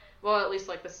movie. Well, at least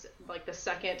like the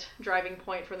second driving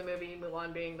point for the movie,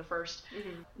 Mulan being the first.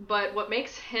 But what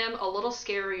makes him a little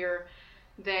scarier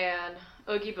than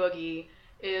Oogie Boogie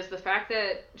is the fact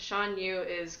that Shan Yu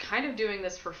is kind of doing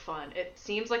this for fun. It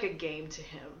seems like a game to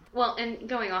him. Well, and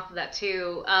going off of that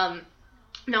too, not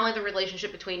only the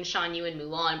relationship between Shan Yu and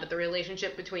Mulan, but the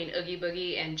relationship between Oogie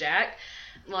Boogie and Jack.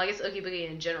 Well, I guess Oogie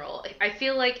Boogie in general. I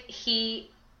feel like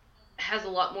he has a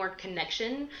lot more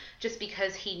connection just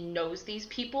because he knows these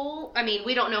people. I mean,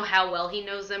 we don't know how well he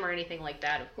knows them or anything like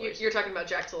that, of course. You're talking about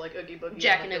Jack, so like Oogie Boogie.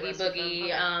 Jack and Oogie Boogie.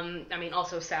 Okay. I mean,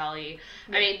 also Sally.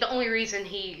 Yeah. I mean, the only reason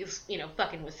he's,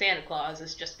 fucking with Santa Claus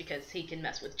is just because he can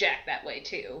mess with Jack that way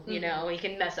too. You know, he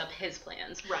can mess up his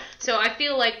plans. Right. So I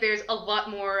feel like there's a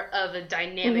lot more of a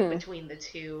dynamic between the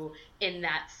two in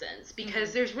that sense,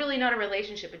 because there's really not a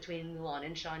relationship between Mulan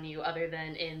and Shan Yu other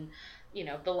than in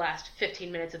the last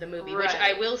 15 minutes of the movie, which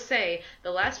I will say,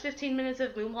 the last 15 minutes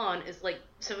of Mulan is, like,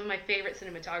 some of my favorite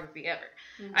cinematography ever.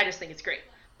 I just think it's great.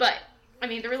 But, I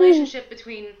mean, the relationship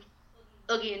between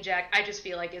Oogie and Jack, I just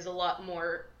feel like is a lot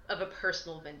more of a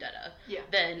personal vendetta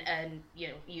than,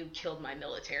 you killed my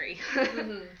military.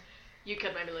 You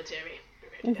killed my military.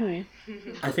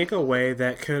 I think a way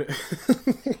that could...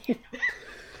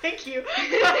 Thank you. I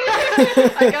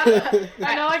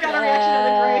know I got a reaction to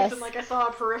the Grace, and like I saw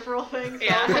a peripheral thing. So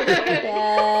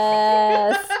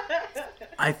Yes.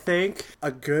 I think a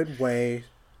good way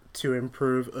to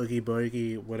improve Oogie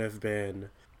Boogie would have been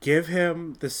give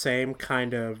him the same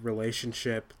kind of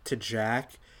relationship to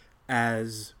Jack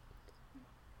as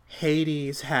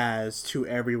Hades has to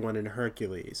everyone in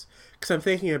Hercules. Because I'm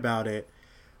thinking about it,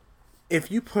 if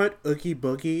you put Oogie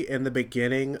Boogie in the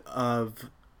beginning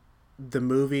of the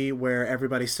movie where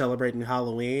everybody's celebrating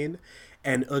Halloween,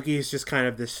 and Oogie's just kind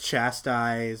of this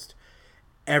chastised,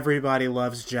 everybody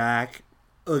loves Jack,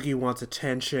 Oogie wants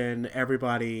attention,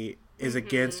 everybody is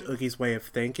against Oogie's way of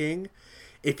thinking.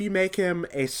 If you make him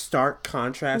a stark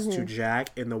contrast to Jack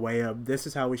in the way of, this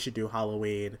is how we should do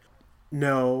Halloween,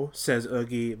 no, says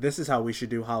Oogie, this is how we should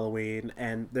do Halloween,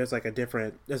 and there's like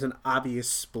there's an obvious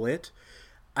split,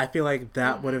 I feel like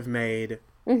that would have made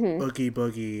Oogie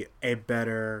Boogie a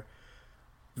better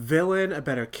villain, a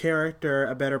better character,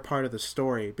 a better part of the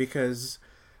story, because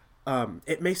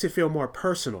it makes it feel more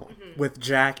personal with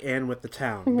Jack and with the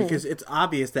town, because it's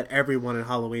obvious that everyone in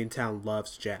Halloween Town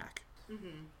loves Jack.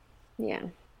 Yeah.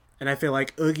 And I feel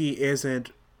like Oogie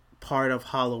isn't part of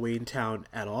Halloween Town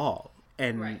at all,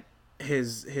 and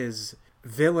his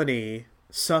villainy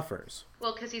suffers.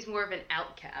 Well, because he's more of an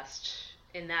outcast.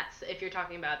 And that's, if you're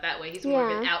talking about it that way, he's more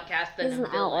of an outcast than a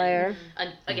villain.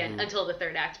 Again, until the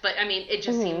third act. But, I mean, it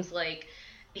just seems like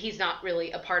he's not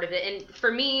really a part of it. And for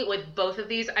me, with both of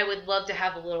these, I would love to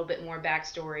have a little bit more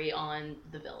backstory on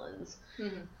the villains.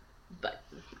 But,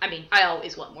 I mean, I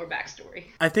always want more backstory.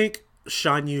 I think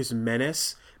Shan Yu's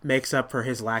menace makes up for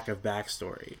his lack of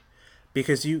backstory.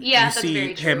 Because you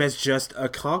see him as just a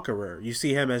conqueror. You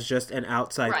see him as just an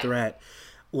outside threat.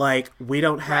 Like, we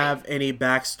don't have any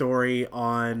backstory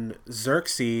on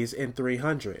Xerxes in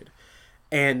 300.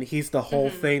 And he's the whole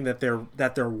thing that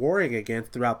they're warring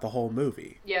against throughout the whole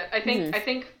movie. Yeah, I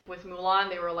think with Mulan,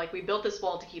 they were like, we built this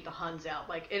wall to keep the Huns out.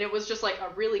 Like, and it was just like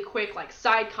a really quick like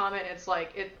side comment. It's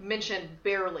like it mentioned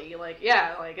barely. Like,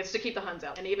 yeah, like it's to keep the Huns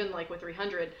out. And even like with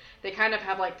 300, they kind of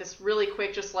have like this really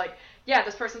quick, just like, yeah,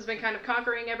 this person's been kind of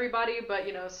conquering everybody, but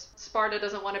you know, Sparta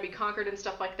doesn't want to be conquered and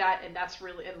stuff like that. And that's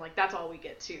really, and like that's all we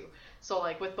get too. So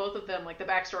like with both of them, like the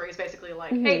backstory is basically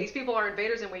like, hey, these people are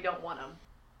invaders and we don't want them.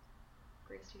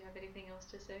 Grace, do you have anything else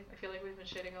to say? I feel like we've been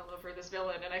shitting all over this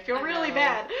villain, and I feel really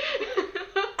bad.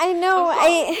 I know.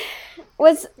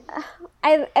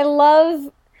 I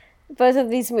love both of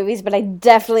these movies, but I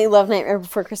definitely love Nightmare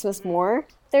Before Christmas more.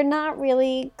 They're not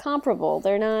really comparable.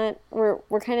 They're not.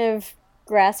 We're kind of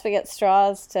grasping at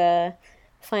straws to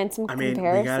find some comparisons.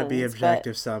 I mean, we gotta be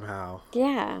objective somehow.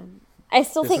 Yeah, I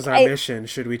still think this is our mission.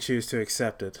 Should we choose to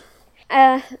accept it?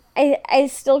 I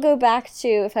still go back to,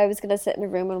 if I was going to sit in a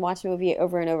room and watch a movie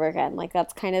over and over again, like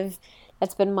that's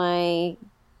been my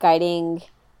guiding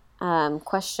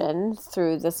question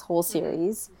through this whole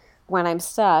series. When I'm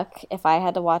stuck, if I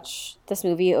had to watch this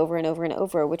movie over and over and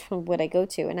over, which one would I go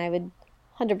to? And I would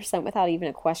 100% without even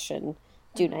a question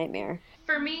do Nightmare.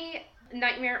 For me,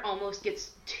 Nightmare almost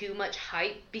gets too much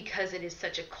hype because it is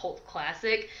such a cult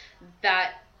classic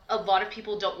that a lot of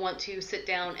people don't want to sit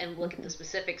down and look at the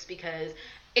specifics because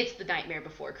it's the Nightmare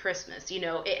Before Christmas. You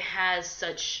know, it has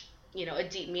such, you know, a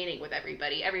deep meaning with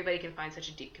everybody. Everybody can find such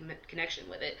a deep connection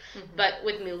with it. But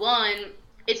with Mulan,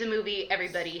 it's a movie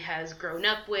everybody has grown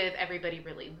up with, everybody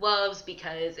really loves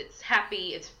because it's happy,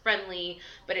 it's friendly,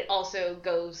 but it also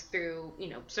goes through, you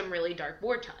know, some really dark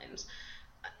war times.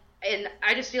 And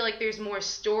I just feel like there's more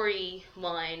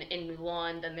storyline in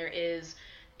Mulan than there is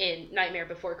in Nightmare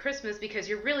Before Christmas because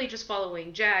you're really just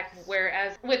following Jack,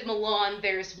 whereas with Mulan,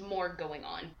 there's more going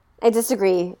on. I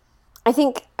disagree. I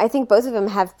think both of them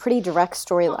have pretty direct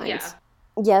storylines. Yeah.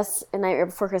 Yes, in Nightmare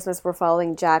Before Christmas, we're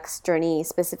following Jack's journey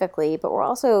specifically, but we're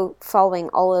also following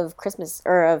all of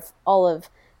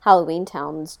Halloween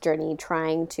Town's journey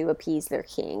trying to appease their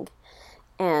king.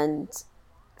 And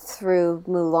through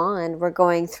Mulan, we're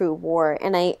going through war.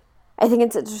 And I think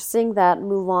it's interesting that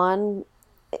Mulan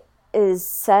is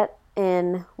set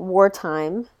in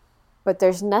wartime, but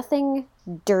there's nothing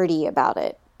dirty about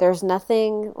it. There's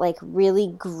nothing like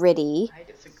really gritty. I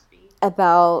disagree.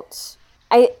 About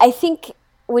I think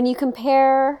when you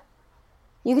compare,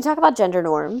 you can talk about gender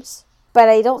norms, but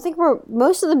I don't think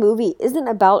most of the movie isn't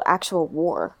about actual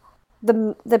war.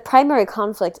 The primary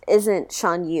conflict isn't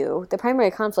Shan Yu. The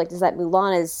primary conflict is that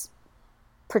Mulan is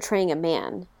portraying a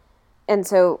man. And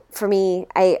so for me,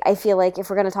 I feel like if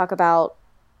we're going to talk about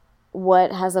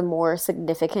what has a more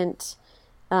significant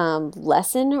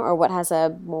lesson or what has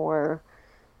a more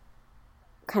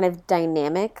kind of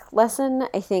dynamic lesson,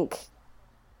 I think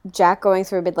Jack going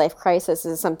through a midlife crisis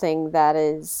is something that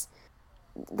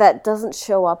doesn't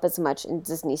show up as much in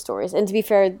Disney stories. And to be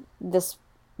fair, this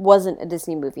wasn't a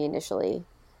Disney movie initially,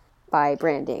 by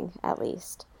branding at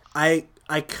least. I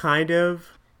kind of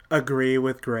agree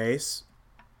with Grace.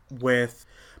 With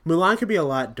Mulan could be a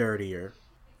lot dirtier.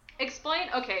 Explain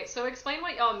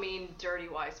what y'all mean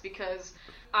dirty-wise, because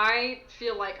I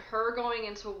feel like her going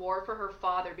into war for her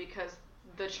father because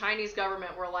the Chinese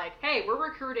government were like, hey, we're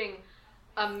recruiting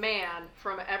a man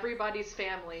from everybody's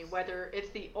family, whether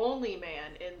it's the only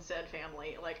man in said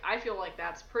family. Like, I feel like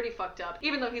that's pretty fucked up.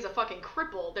 Even though he's a fucking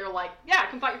cripple, they're like, yeah,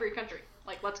 come fight for your country.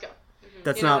 Like, let's go.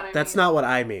 That's not what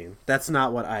I mean. That's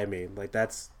not what I mean. Like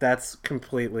that's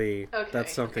completely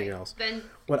that's something else. Then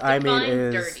what I mean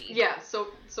is dirty. Yeah, so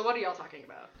what are y'all talking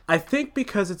about? I think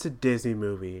because it's a Disney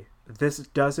movie, this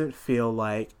doesn't feel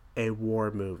like a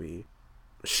war movie.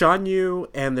 Shan Yu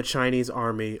and the Chinese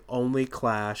army only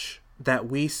clash that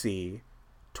we see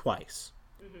twice.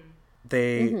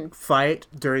 They fight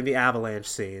during the avalanche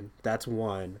scene. That's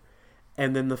one.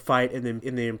 And then the fight in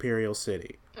the Imperial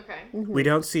City. Okay. We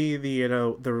don't see the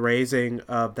raising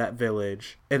of that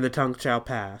village in the Tung Chau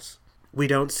Pass. We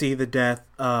don't see the death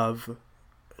of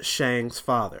Shang's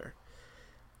father.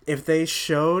 If they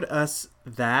showed us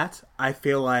that, I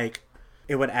feel like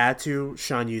it would add to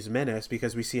Shan Yu's menace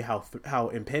because we see how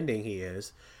impending he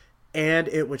is, and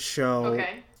it would show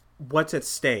what's at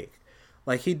stake.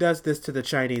 Like, he does this to the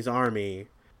Chinese army.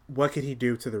 What could he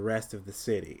do to the rest of the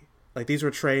city? Like, these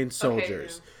were trained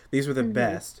soldiers. Okay, yeah. These were the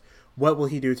best. What will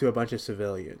he do to a bunch of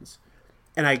civilians?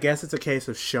 And I guess it's a case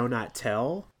of show not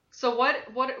tell. So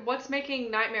what's making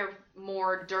Nightmare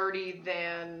more dirty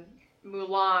than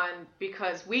Mulan?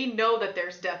 Because we know that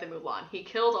there's death in Mulan. He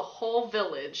killed a whole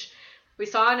village. We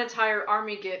saw an entire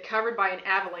army get covered by an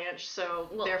avalanche, so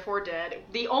therefore dead.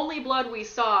 The only blood we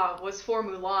saw was for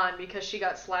Mulan because she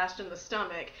got slashed in the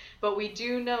stomach. But we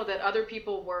do know that other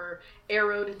people were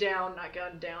arrowed down, not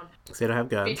gunned down. Because they don't have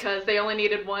guns. Because they only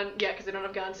needed one, because they don't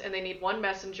have guns, and they need one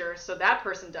messenger. So that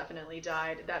person definitely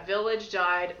died. That village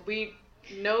died. We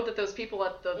know that those people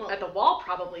at the wall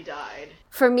probably died.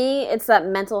 For me, it's that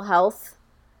mental health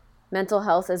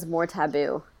is more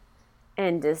taboo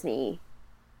in Disney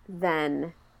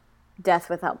than death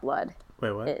without blood.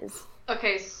 Wait, what? Is.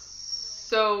 Okay,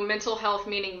 so mental health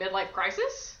meaning midlife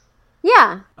crisis?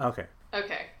 Yeah. Okay.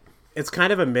 Okay. It's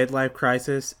kind of a midlife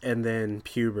crisis and then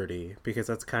puberty, because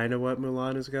that's kind of what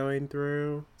Mulan is going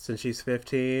through since she's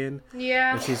 15.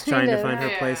 Yeah. And she's trying to find her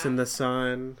Yeah. place in the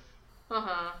sun.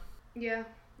 Uh-huh. Yeah,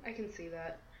 I can see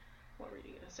that. What were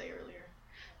you going to say earlier?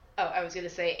 Oh, I was going to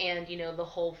say, and, the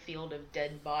whole field of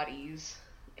dead bodies.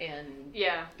 And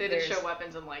yeah, they did show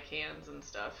weapons and, like, hands and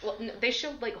stuff. Well, no, they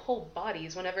showed, like, whole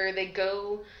bodies whenever they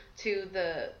go to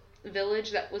the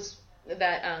village that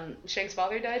Shang's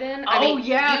father died in.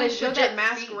 They showed that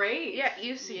mass grave. Yeah,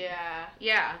 you see. Yeah.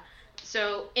 Yeah.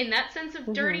 So, in that sense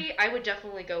of dirty, I would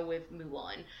definitely go with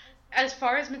Mulan. As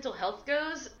far as mental health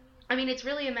goes, I mean, it's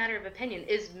really a matter of opinion.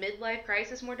 Is midlife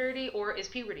crisis more dirty, or is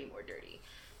puberty more dirty?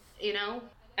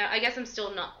 I guess I'm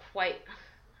still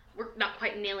we're not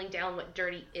quite nailing down what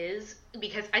dirty is,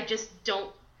 because I just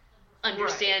don't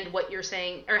understand what you're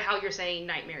saying, or how you're saying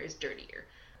Nightmare is dirtier.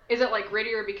 Is it, like,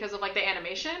 grittier because of, like, the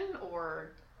animation,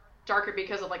 or darker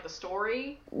because of, like, the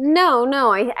story? No.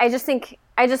 I just think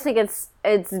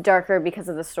it's darker because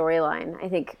of the storyline. I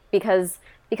think because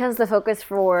the focus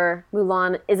for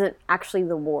Mulan isn't actually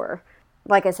the war.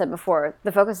 Like I said before,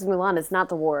 the focus of Mulan is not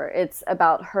the war. It's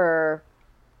about her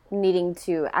needing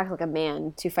to act like a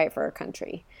man to fight for her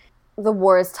country. The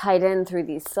war is tied in through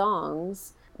these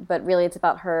songs, but really it's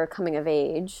about her coming of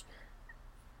age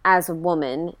as a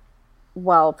woman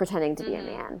while pretending to be a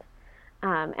man.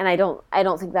 And I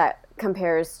don't think that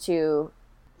compares to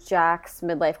Jack's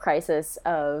midlife crisis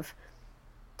of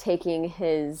taking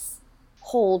his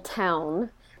whole town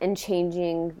and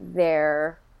changing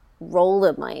their role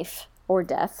in life or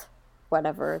death,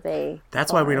 whatever they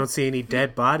That's are. why we don't see any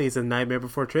dead bodies in Nightmare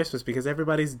Before Christmas, because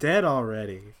everybody's dead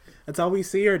already. That's all we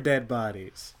see are dead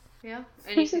bodies. Yeah,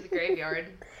 and you see the graveyard.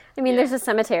 I mean, there's a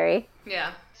cemetery.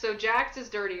 Yeah. So Jax is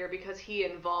dirtier because he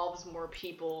involves more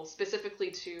people,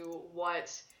 specifically to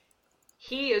what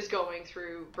he is going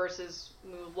through, versus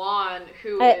Mulan,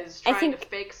 who is trying to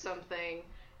fake something,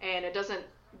 and it doesn't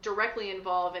directly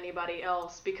involve anybody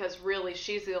else, because really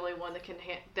she's the only one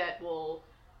that will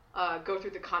go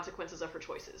through the consequences of her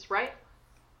choices, right?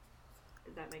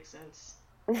 Did that make sense?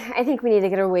 I think we need to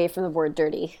get away from the word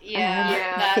dirty.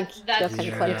 Yeah. That's kind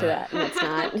of clung to that, and it's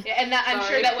not. Yeah, and I'm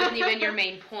sure that wasn't even your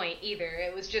main point either.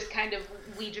 It was just kind of,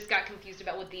 we just got confused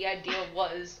about what the idea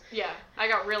was. Yeah, I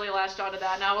got really latched onto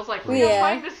that, and I was like, what are you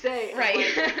trying to say? Right.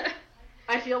 Like,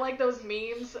 I feel like those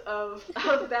memes of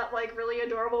that, like, really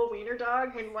adorable wiener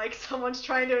dog when, like, someone's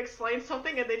trying to explain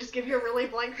something and they just give you a really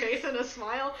blank face and a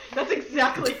smile. That's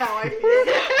exactly how I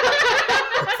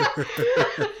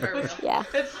feel. For real. Yeah.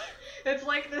 It's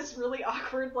like this really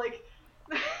awkward, like,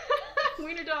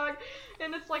 wiener dog,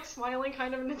 and it's like smiling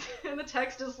kind of, and the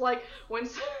text is like, when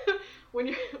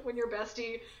your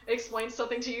bestie explains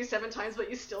something to you 7 times but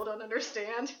you still don't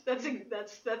understand.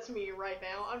 That's me right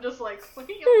now. I'm just like, what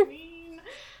do you mean?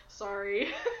 Sorry.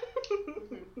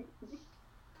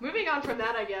 Moving on from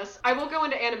that, I guess, I will go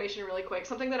into animation really quick.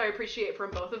 Something that I appreciate from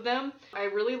both of them. I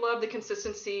really love the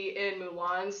consistency in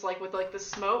Mulan's, like, with, like, the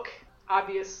smoke.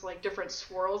 obvious like different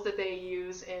swirls that they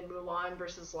use in Mulan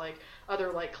versus like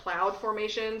other like cloud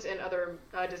formations in other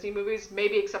Disney movies,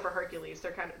 maybe except for Hercules.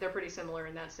 They're pretty similar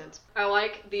in that sense. I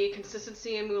like the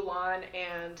consistency in Mulan,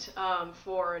 and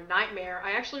for Nightmare,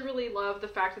 I actually really love the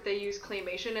fact that they use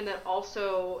claymation and then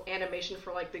also animation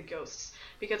for like the ghosts,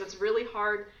 because it's really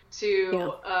hard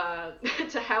to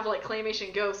to have like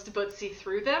claymation ghosts but see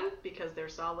through them because they're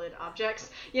solid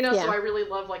objects, you know. So I really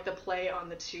love like the play on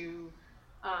the two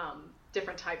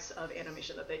different types of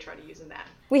animation that they try to use in that.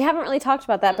 We haven't really talked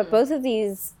about that, but both of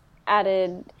these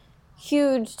added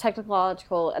huge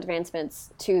technological advancements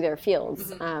to their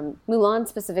fields. Mulan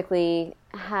specifically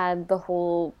had the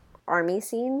whole army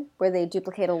scene where they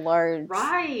duplicate a large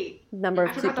number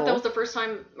of people. I forgot that was the first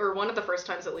time, or one of the first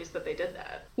times at least, that they did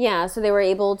that. Yeah, so they were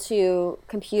able to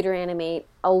computer animate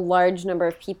a large number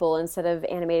of people instead of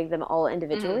animating them all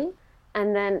individually.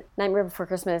 And then Nightmare Before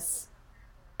Christmas,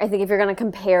 I think if you're going to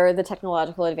compare the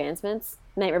technological advancements,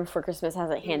 Nightmare Before Christmas has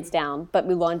it hands down, but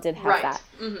Mulan did have that.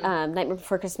 Nightmare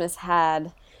Before Christmas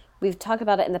had, we've talked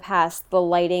about it in the past, the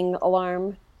lighting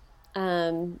alarm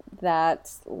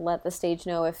that let the stage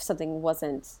know if something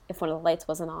wasn't, if one of the lights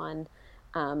wasn't on.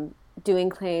 Doing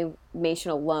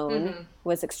claymation alone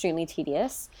was extremely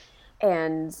tedious,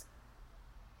 and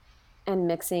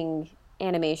mixing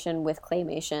animation with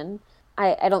claymation.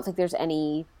 I don't think there's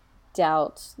any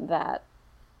doubt that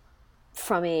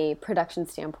from a production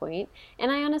standpoint,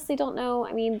 and I honestly don't know,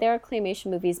 I mean, there are claymation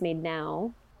movies made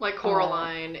now. Like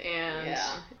Coraline and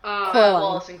Coraline.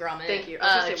 Wallace and Gromit. Thank you.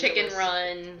 Chicken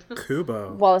Run.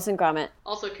 Kubo. Wallace and Gromit.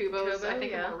 Also Kubo's, I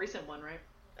think, a more recent one, right?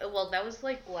 Well, that was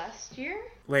like last year?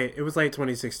 It was late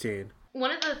 2016.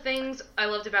 One of the things I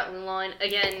loved about Mulan,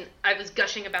 again, I was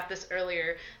gushing about this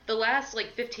earlier, the last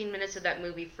like 15 minutes of that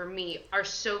movie for me are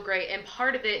so great, and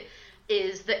part of it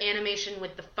is the animation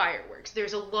with the fireworks.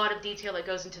 There's a lot of detail that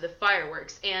goes into the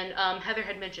fireworks, and Heather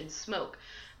had mentioned smoke.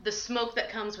 The smoke that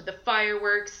comes with the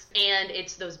fireworks, and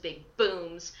it's those big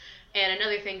booms. And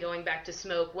another thing, going back to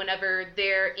smoke, whenever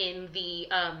they're in the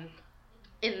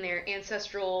in their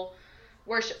ancestral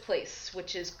worship place,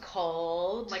 which is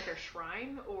called like their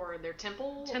shrine or their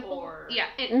temple or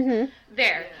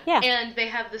there, Yeah. and they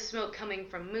have the smoke coming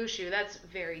from Mushu. That's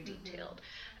very detailed.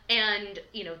 And,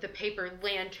 you know, the paper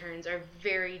lanterns are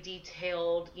very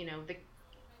detailed. You know,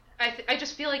 I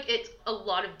just feel like it's a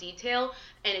lot of detail,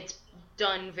 and it's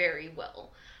done very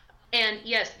well. And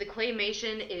yes, the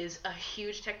claymation is a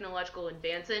huge technological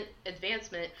advancement,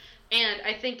 and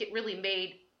I think it really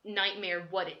made Nightmare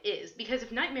what it is. Because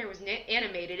if Nightmare was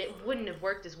animated, it wouldn't have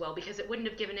worked as well, because it wouldn't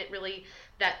have given it really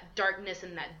that darkness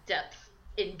and that depth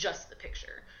in just the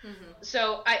picture.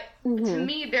 So to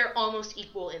me, they're almost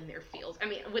equal in their fields. I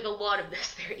mean, with a lot of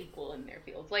this, they're equal in their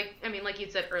fields. Like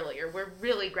you said earlier, we're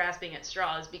really grasping at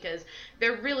straws because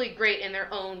they're really great in their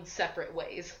own separate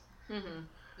ways.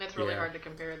 It's really hard to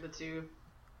compare the two.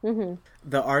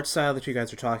 The art style that you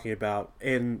guys are talking about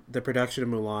in the production of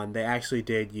Mulan, they actually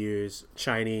did use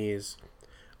Chinese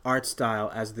art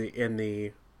style as in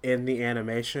the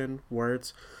animation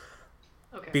words.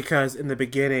 Okay. Because in the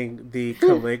beginning, the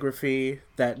calligraphy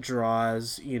that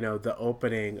draws, you know, the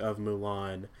opening of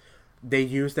Mulan, they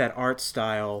use that art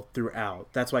style throughout.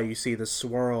 That's why you see the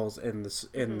swirls in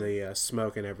the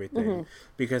smoke and everything,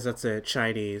 because that's a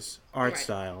Chinese art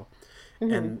style.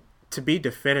 And to be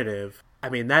definitive, I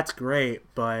mean, that's great,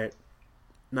 but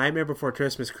Nightmare Before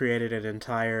Christmas created an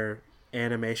entire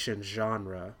animation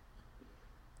genre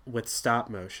with stop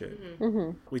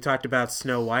motion. We talked about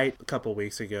Snow White a couple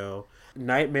weeks ago.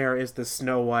 Nightmare is the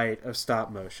Snow White of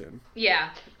stop motion. Yeah,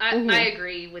 I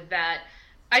agree with that.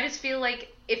 I just feel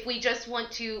like if we just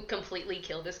want to completely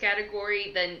kill this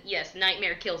category, then yes,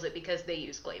 Nightmare kills it because they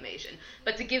use claymation.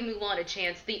 But to give Mulan a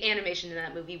chance, the animation in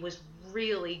that movie was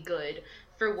really good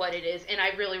for what it is, and I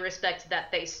really respect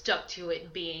that they stuck to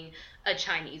it being a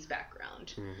Chinese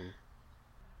background.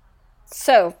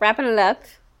 So, wrapping it up,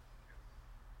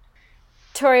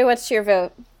 Tori, what's your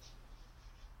vote?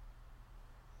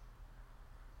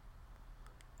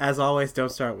 As always,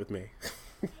 don't start with me.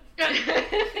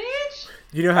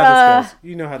 You know how this goes.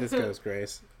 You know how this goes,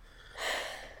 Grace.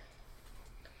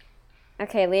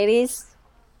 Okay, ladies.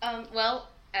 Well,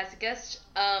 as a guest,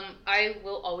 I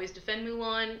will always defend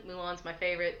Mulan. Mulan's my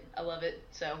favorite. I love it.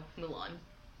 So, Mulan.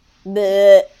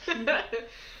 Bleh.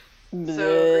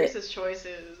 So, Grace's choice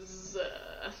is...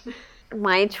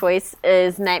 My choice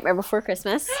is Nightmare Before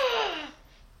Christmas.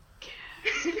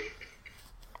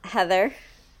 Heather.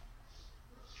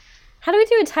 How do we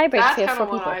do a tiebreak? That's We have kind four of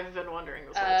what people. I've been wondering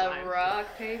this whole time. Rock,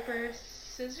 paper,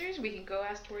 scissors. We can go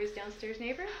ask Tori's downstairs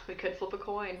neighbor. We could flip a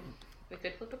coin. We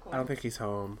could flip a coin. I don't think he's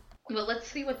home. But let's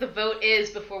see what the vote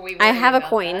is before we. I have a about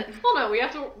coin. that. Well, no, we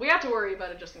have to worry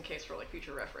about it just in case for like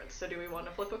future reference. So do we want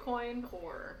to flip a coin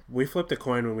or? We flipped a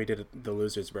coin when we did the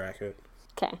losers bracket.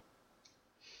 Okay.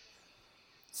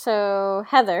 So,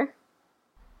 Heather.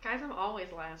 Guys, I'm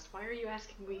always last. Why are you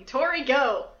asking me? Tori,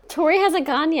 go! Tori hasn't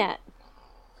gone yet.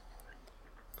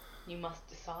 You must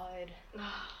decide.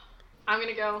 I'm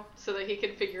gonna go so that he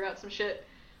can figure out some shit.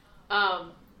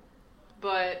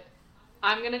 But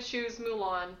I'm gonna choose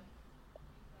Mulan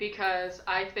because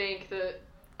I think that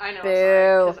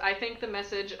because I think the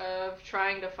message of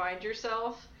trying to find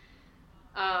yourself,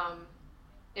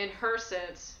 in her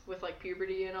sense with like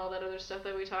puberty and all that other stuff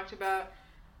that we talked about,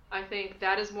 I think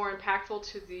that is more impactful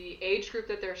to the age group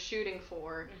that they're shooting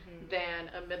for than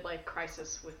a midlife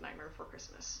crisis with Nightmare Before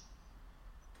Christmas.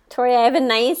 Tori, I have a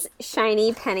nice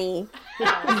shiny penny.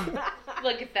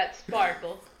 Look at that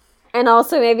sparkle. And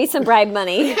also maybe some bribe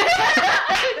money.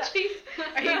 Jeez,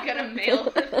 are you gonna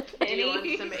mail a Do you want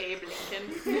penny? some Abe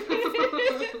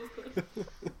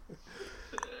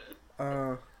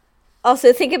Lincoln?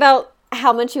 Also, think about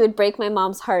how much you would break my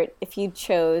mom's heart if you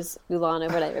chose Mulan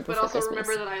over Nightmare Before But also Christmas.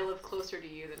 remember that I live closer to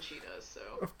you than she does, so.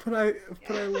 But I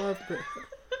loved it.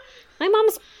 My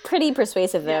mom's pretty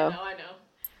persuasive, though. Yeah, no, I know.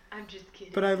 I'm just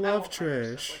kidding. But I love won't find stuff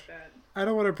Trish. like that. I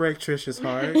don't want to break Trish's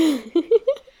heart.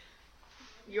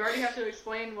 You already have to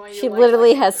explain why you She like literally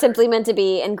liking has her. Simply Meant to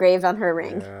Be engraved on her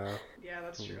ring. Yeah. Yeah,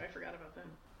 that's true. I forgot about that.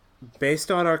 Based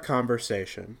on our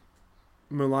conversation,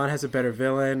 Mulan has a better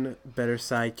villain, better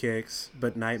sidekicks,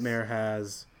 but Nightmare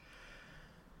has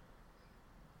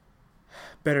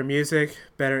better music,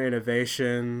 better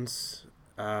innovations.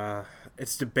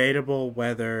 It's debatable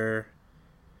whether,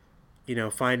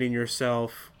 finding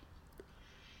yourself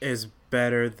is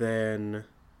better than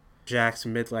Jack's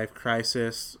midlife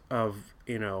crisis of,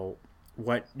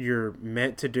 what you're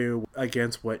meant to do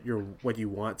against what you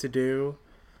want to do.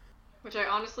 Which I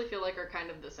honestly feel like are kind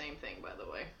of the same thing, by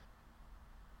the way.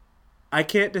 I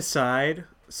can't decide,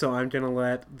 so I'm gonna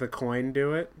let the coin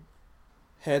do it.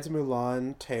 Heads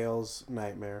Mulan, tails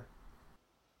Nightmare.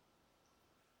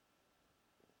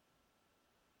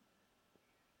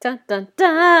 Dun dun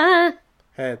dun!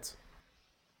 Heads.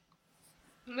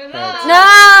 Mulan!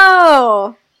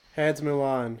 No! Heads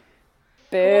Mulan.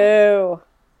 Boo.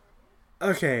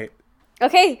 Okay,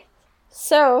 Okay,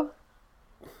 so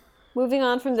moving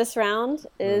on from this round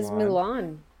is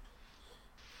Mulan.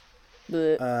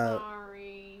 Bleh.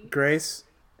 Sorry. Grace,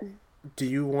 do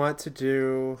you want to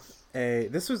do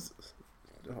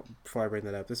before I bring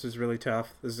that up, this was really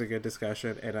tough. This is a good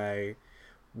discussion, and I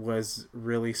was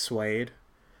really swayed.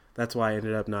 That's why I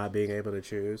ended up not being able to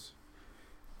choose.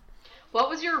 What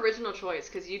was your original choice?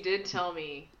 Because you did tell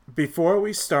me. Before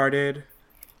we started,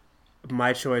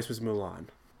 my choice was Mulan.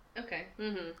 Okay.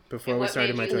 Mm-hmm. Before And we what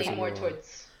started, my made you choice lean was more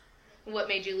Mulan. what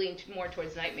made you lean more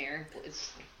towards Nightmare?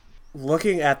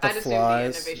 Looking at the I just knew the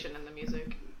flaws, innovation in the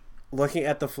music. looking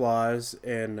at the flaws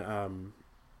in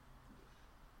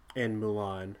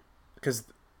Mulan, because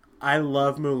I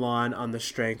love Mulan on the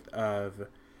strength of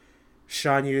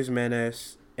Shan Yu's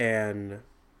menace and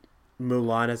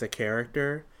Mulan as a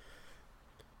character.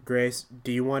 Grace,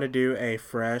 do you want to do a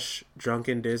fresh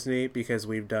Drunken Disney? Because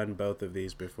we've done both of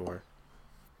these before.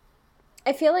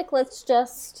 I feel like let's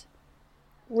just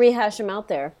rehash them out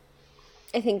there.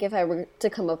 I think if I were to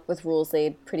come up with rules,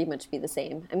 they'd pretty much be the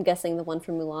same. I'm guessing the one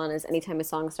from Mulan is anytime a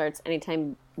song starts,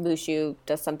 anytime Mushu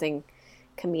does something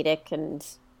comedic and...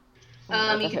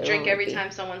 You can drink every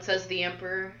time someone says the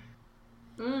Emperor.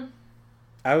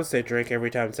 I would say drink every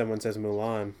time someone says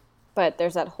Mulan. But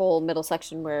there's that whole middle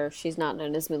section where she's not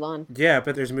known as Mulan. Yeah,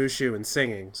 but there's Mushu and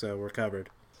singing, so we're covered.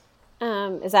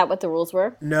 Is that what the rules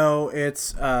were? No,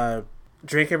 it's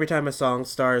drink every time a song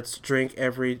starts, drink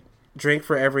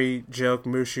for every joke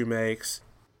Mushu makes,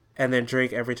 and then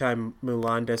drink every time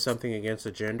Mulan does something against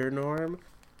a gender norm,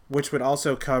 which would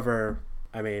also cover,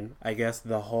 I guess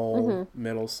the whole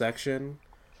middle section.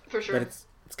 For sure. But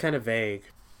it's kind of vague.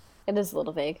 It is a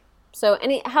little vague. So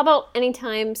how about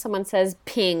anytime someone says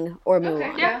Ping or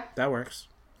Mulan? Okay, yeah. That works.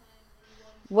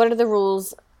 What are the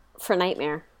rules for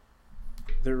Nightmare?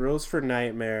 The rules for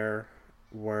Nightmare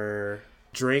were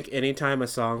drink anytime a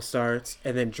song starts,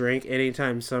 and then drink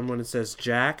anytime someone says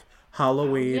Jack,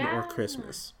 Halloween, or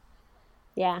Christmas.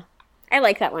 Yeah. I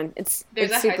like that one. It's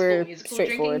There's a high super school musical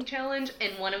straightforward. drinking challenge,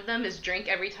 and one of them is drink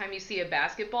every time you see a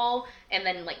basketball, and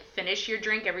then finish your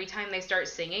drink every time they start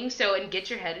singing. So, and get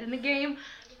your head in the game.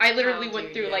 I literally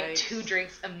went through yikes. 2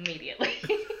 drinks immediately.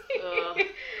 Ugh.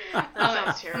 That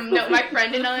sounds terrible. No, my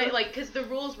friend and I, because the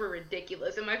rules were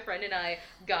ridiculous, and my friend and I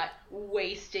got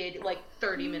wasted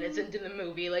 30 minutes into the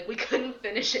movie. We couldn't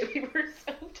finish it. We were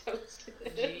so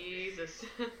toasted. Jeez. Jesus.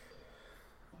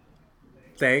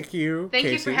 Thank you, Thank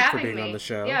Casey, you for having being me. on the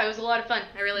show. Yeah, it was a lot of fun.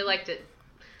 I really liked it.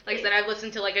 Like I said, I've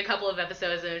listened to like a couple of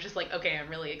episodes and it was just like, okay, I'm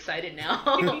really excited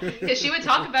now. Because she would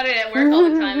talk about it at work all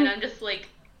the time and I'm just like,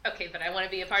 okay, but I want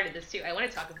to be a part of this too. I want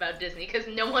to talk about Disney because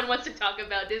no one wants to talk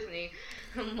about Disney.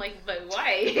 I'm like, but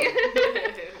why?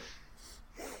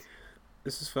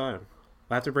 This is fun.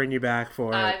 We'll have to bring you back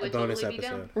for I a would bonus totally be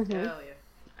episode. down. Hell yeah.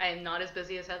 I am not as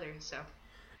busy as Heather, so.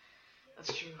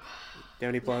 That's true. Do you have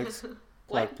any plugs?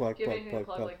 Plug. Do you have anything to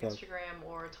plug, like Instagram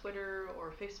or Twitter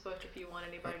or Facebook if you want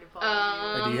anybody to follow you?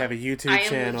 And do you have a YouTube I am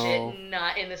channel? legit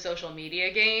not in the social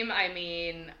media game. I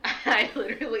mean, I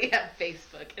literally have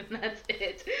Facebook, and that's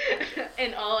it.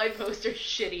 And all I post are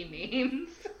shitty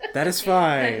memes. That is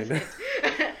fine. That's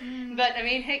it. But, I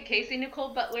mean, hey, Casey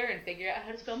Nicole Butler, and figure out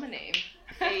how to spell my name.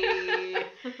 Hey.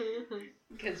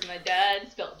 Because my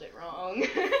dad spelled it wrong.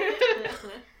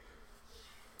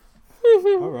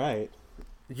 All right.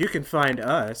 You can find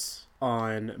us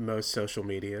on most social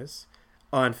medias.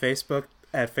 On Facebook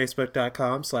at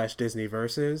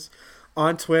facebook.com/DisneyVersus.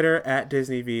 On Twitter at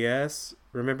DisneyVS.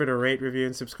 Remember to rate, review,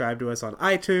 and subscribe to us on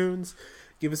iTunes.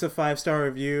 Give us a 5-star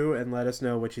review and let us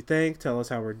know what you think. Tell us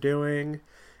how we're doing.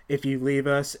 If you leave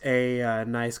us a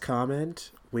nice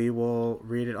comment, we will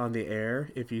read it on the air.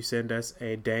 If you send us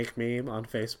a dank meme on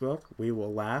Facebook, we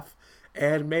will laugh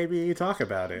and maybe talk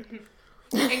about it.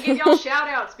 And give y'all shout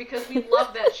outs because we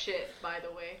love that shit, by the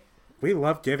way. We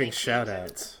love giving Thank you. shout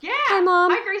outs. Yeah! Hi,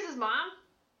 Mom. Hi, Grace's mom.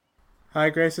 Hi,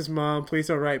 Grace's mom. Please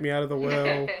don't write me out of the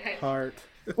will. Heart.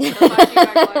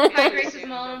 Hi, Grace's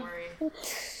mom. Don't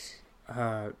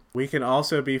worry. We can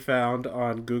also be found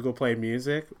on Google Play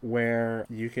Music, where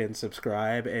you can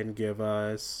subscribe and give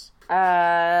us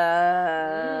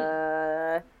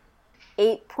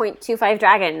 8.25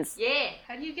 dragons. Yeah!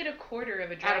 How do you get a quarter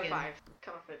of a Out dragon? of 5.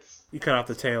 Come up, it's... You cut off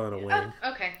the tail and a wing.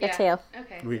 Oh, okay. The Yeah. tail.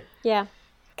 Okay. Yeah.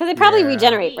 Because they probably Yeah.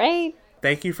 regenerate, right?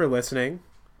 Thank you for listening,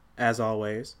 as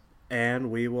always,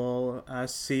 and we will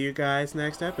see you guys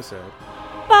next episode.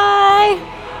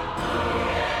 Bye!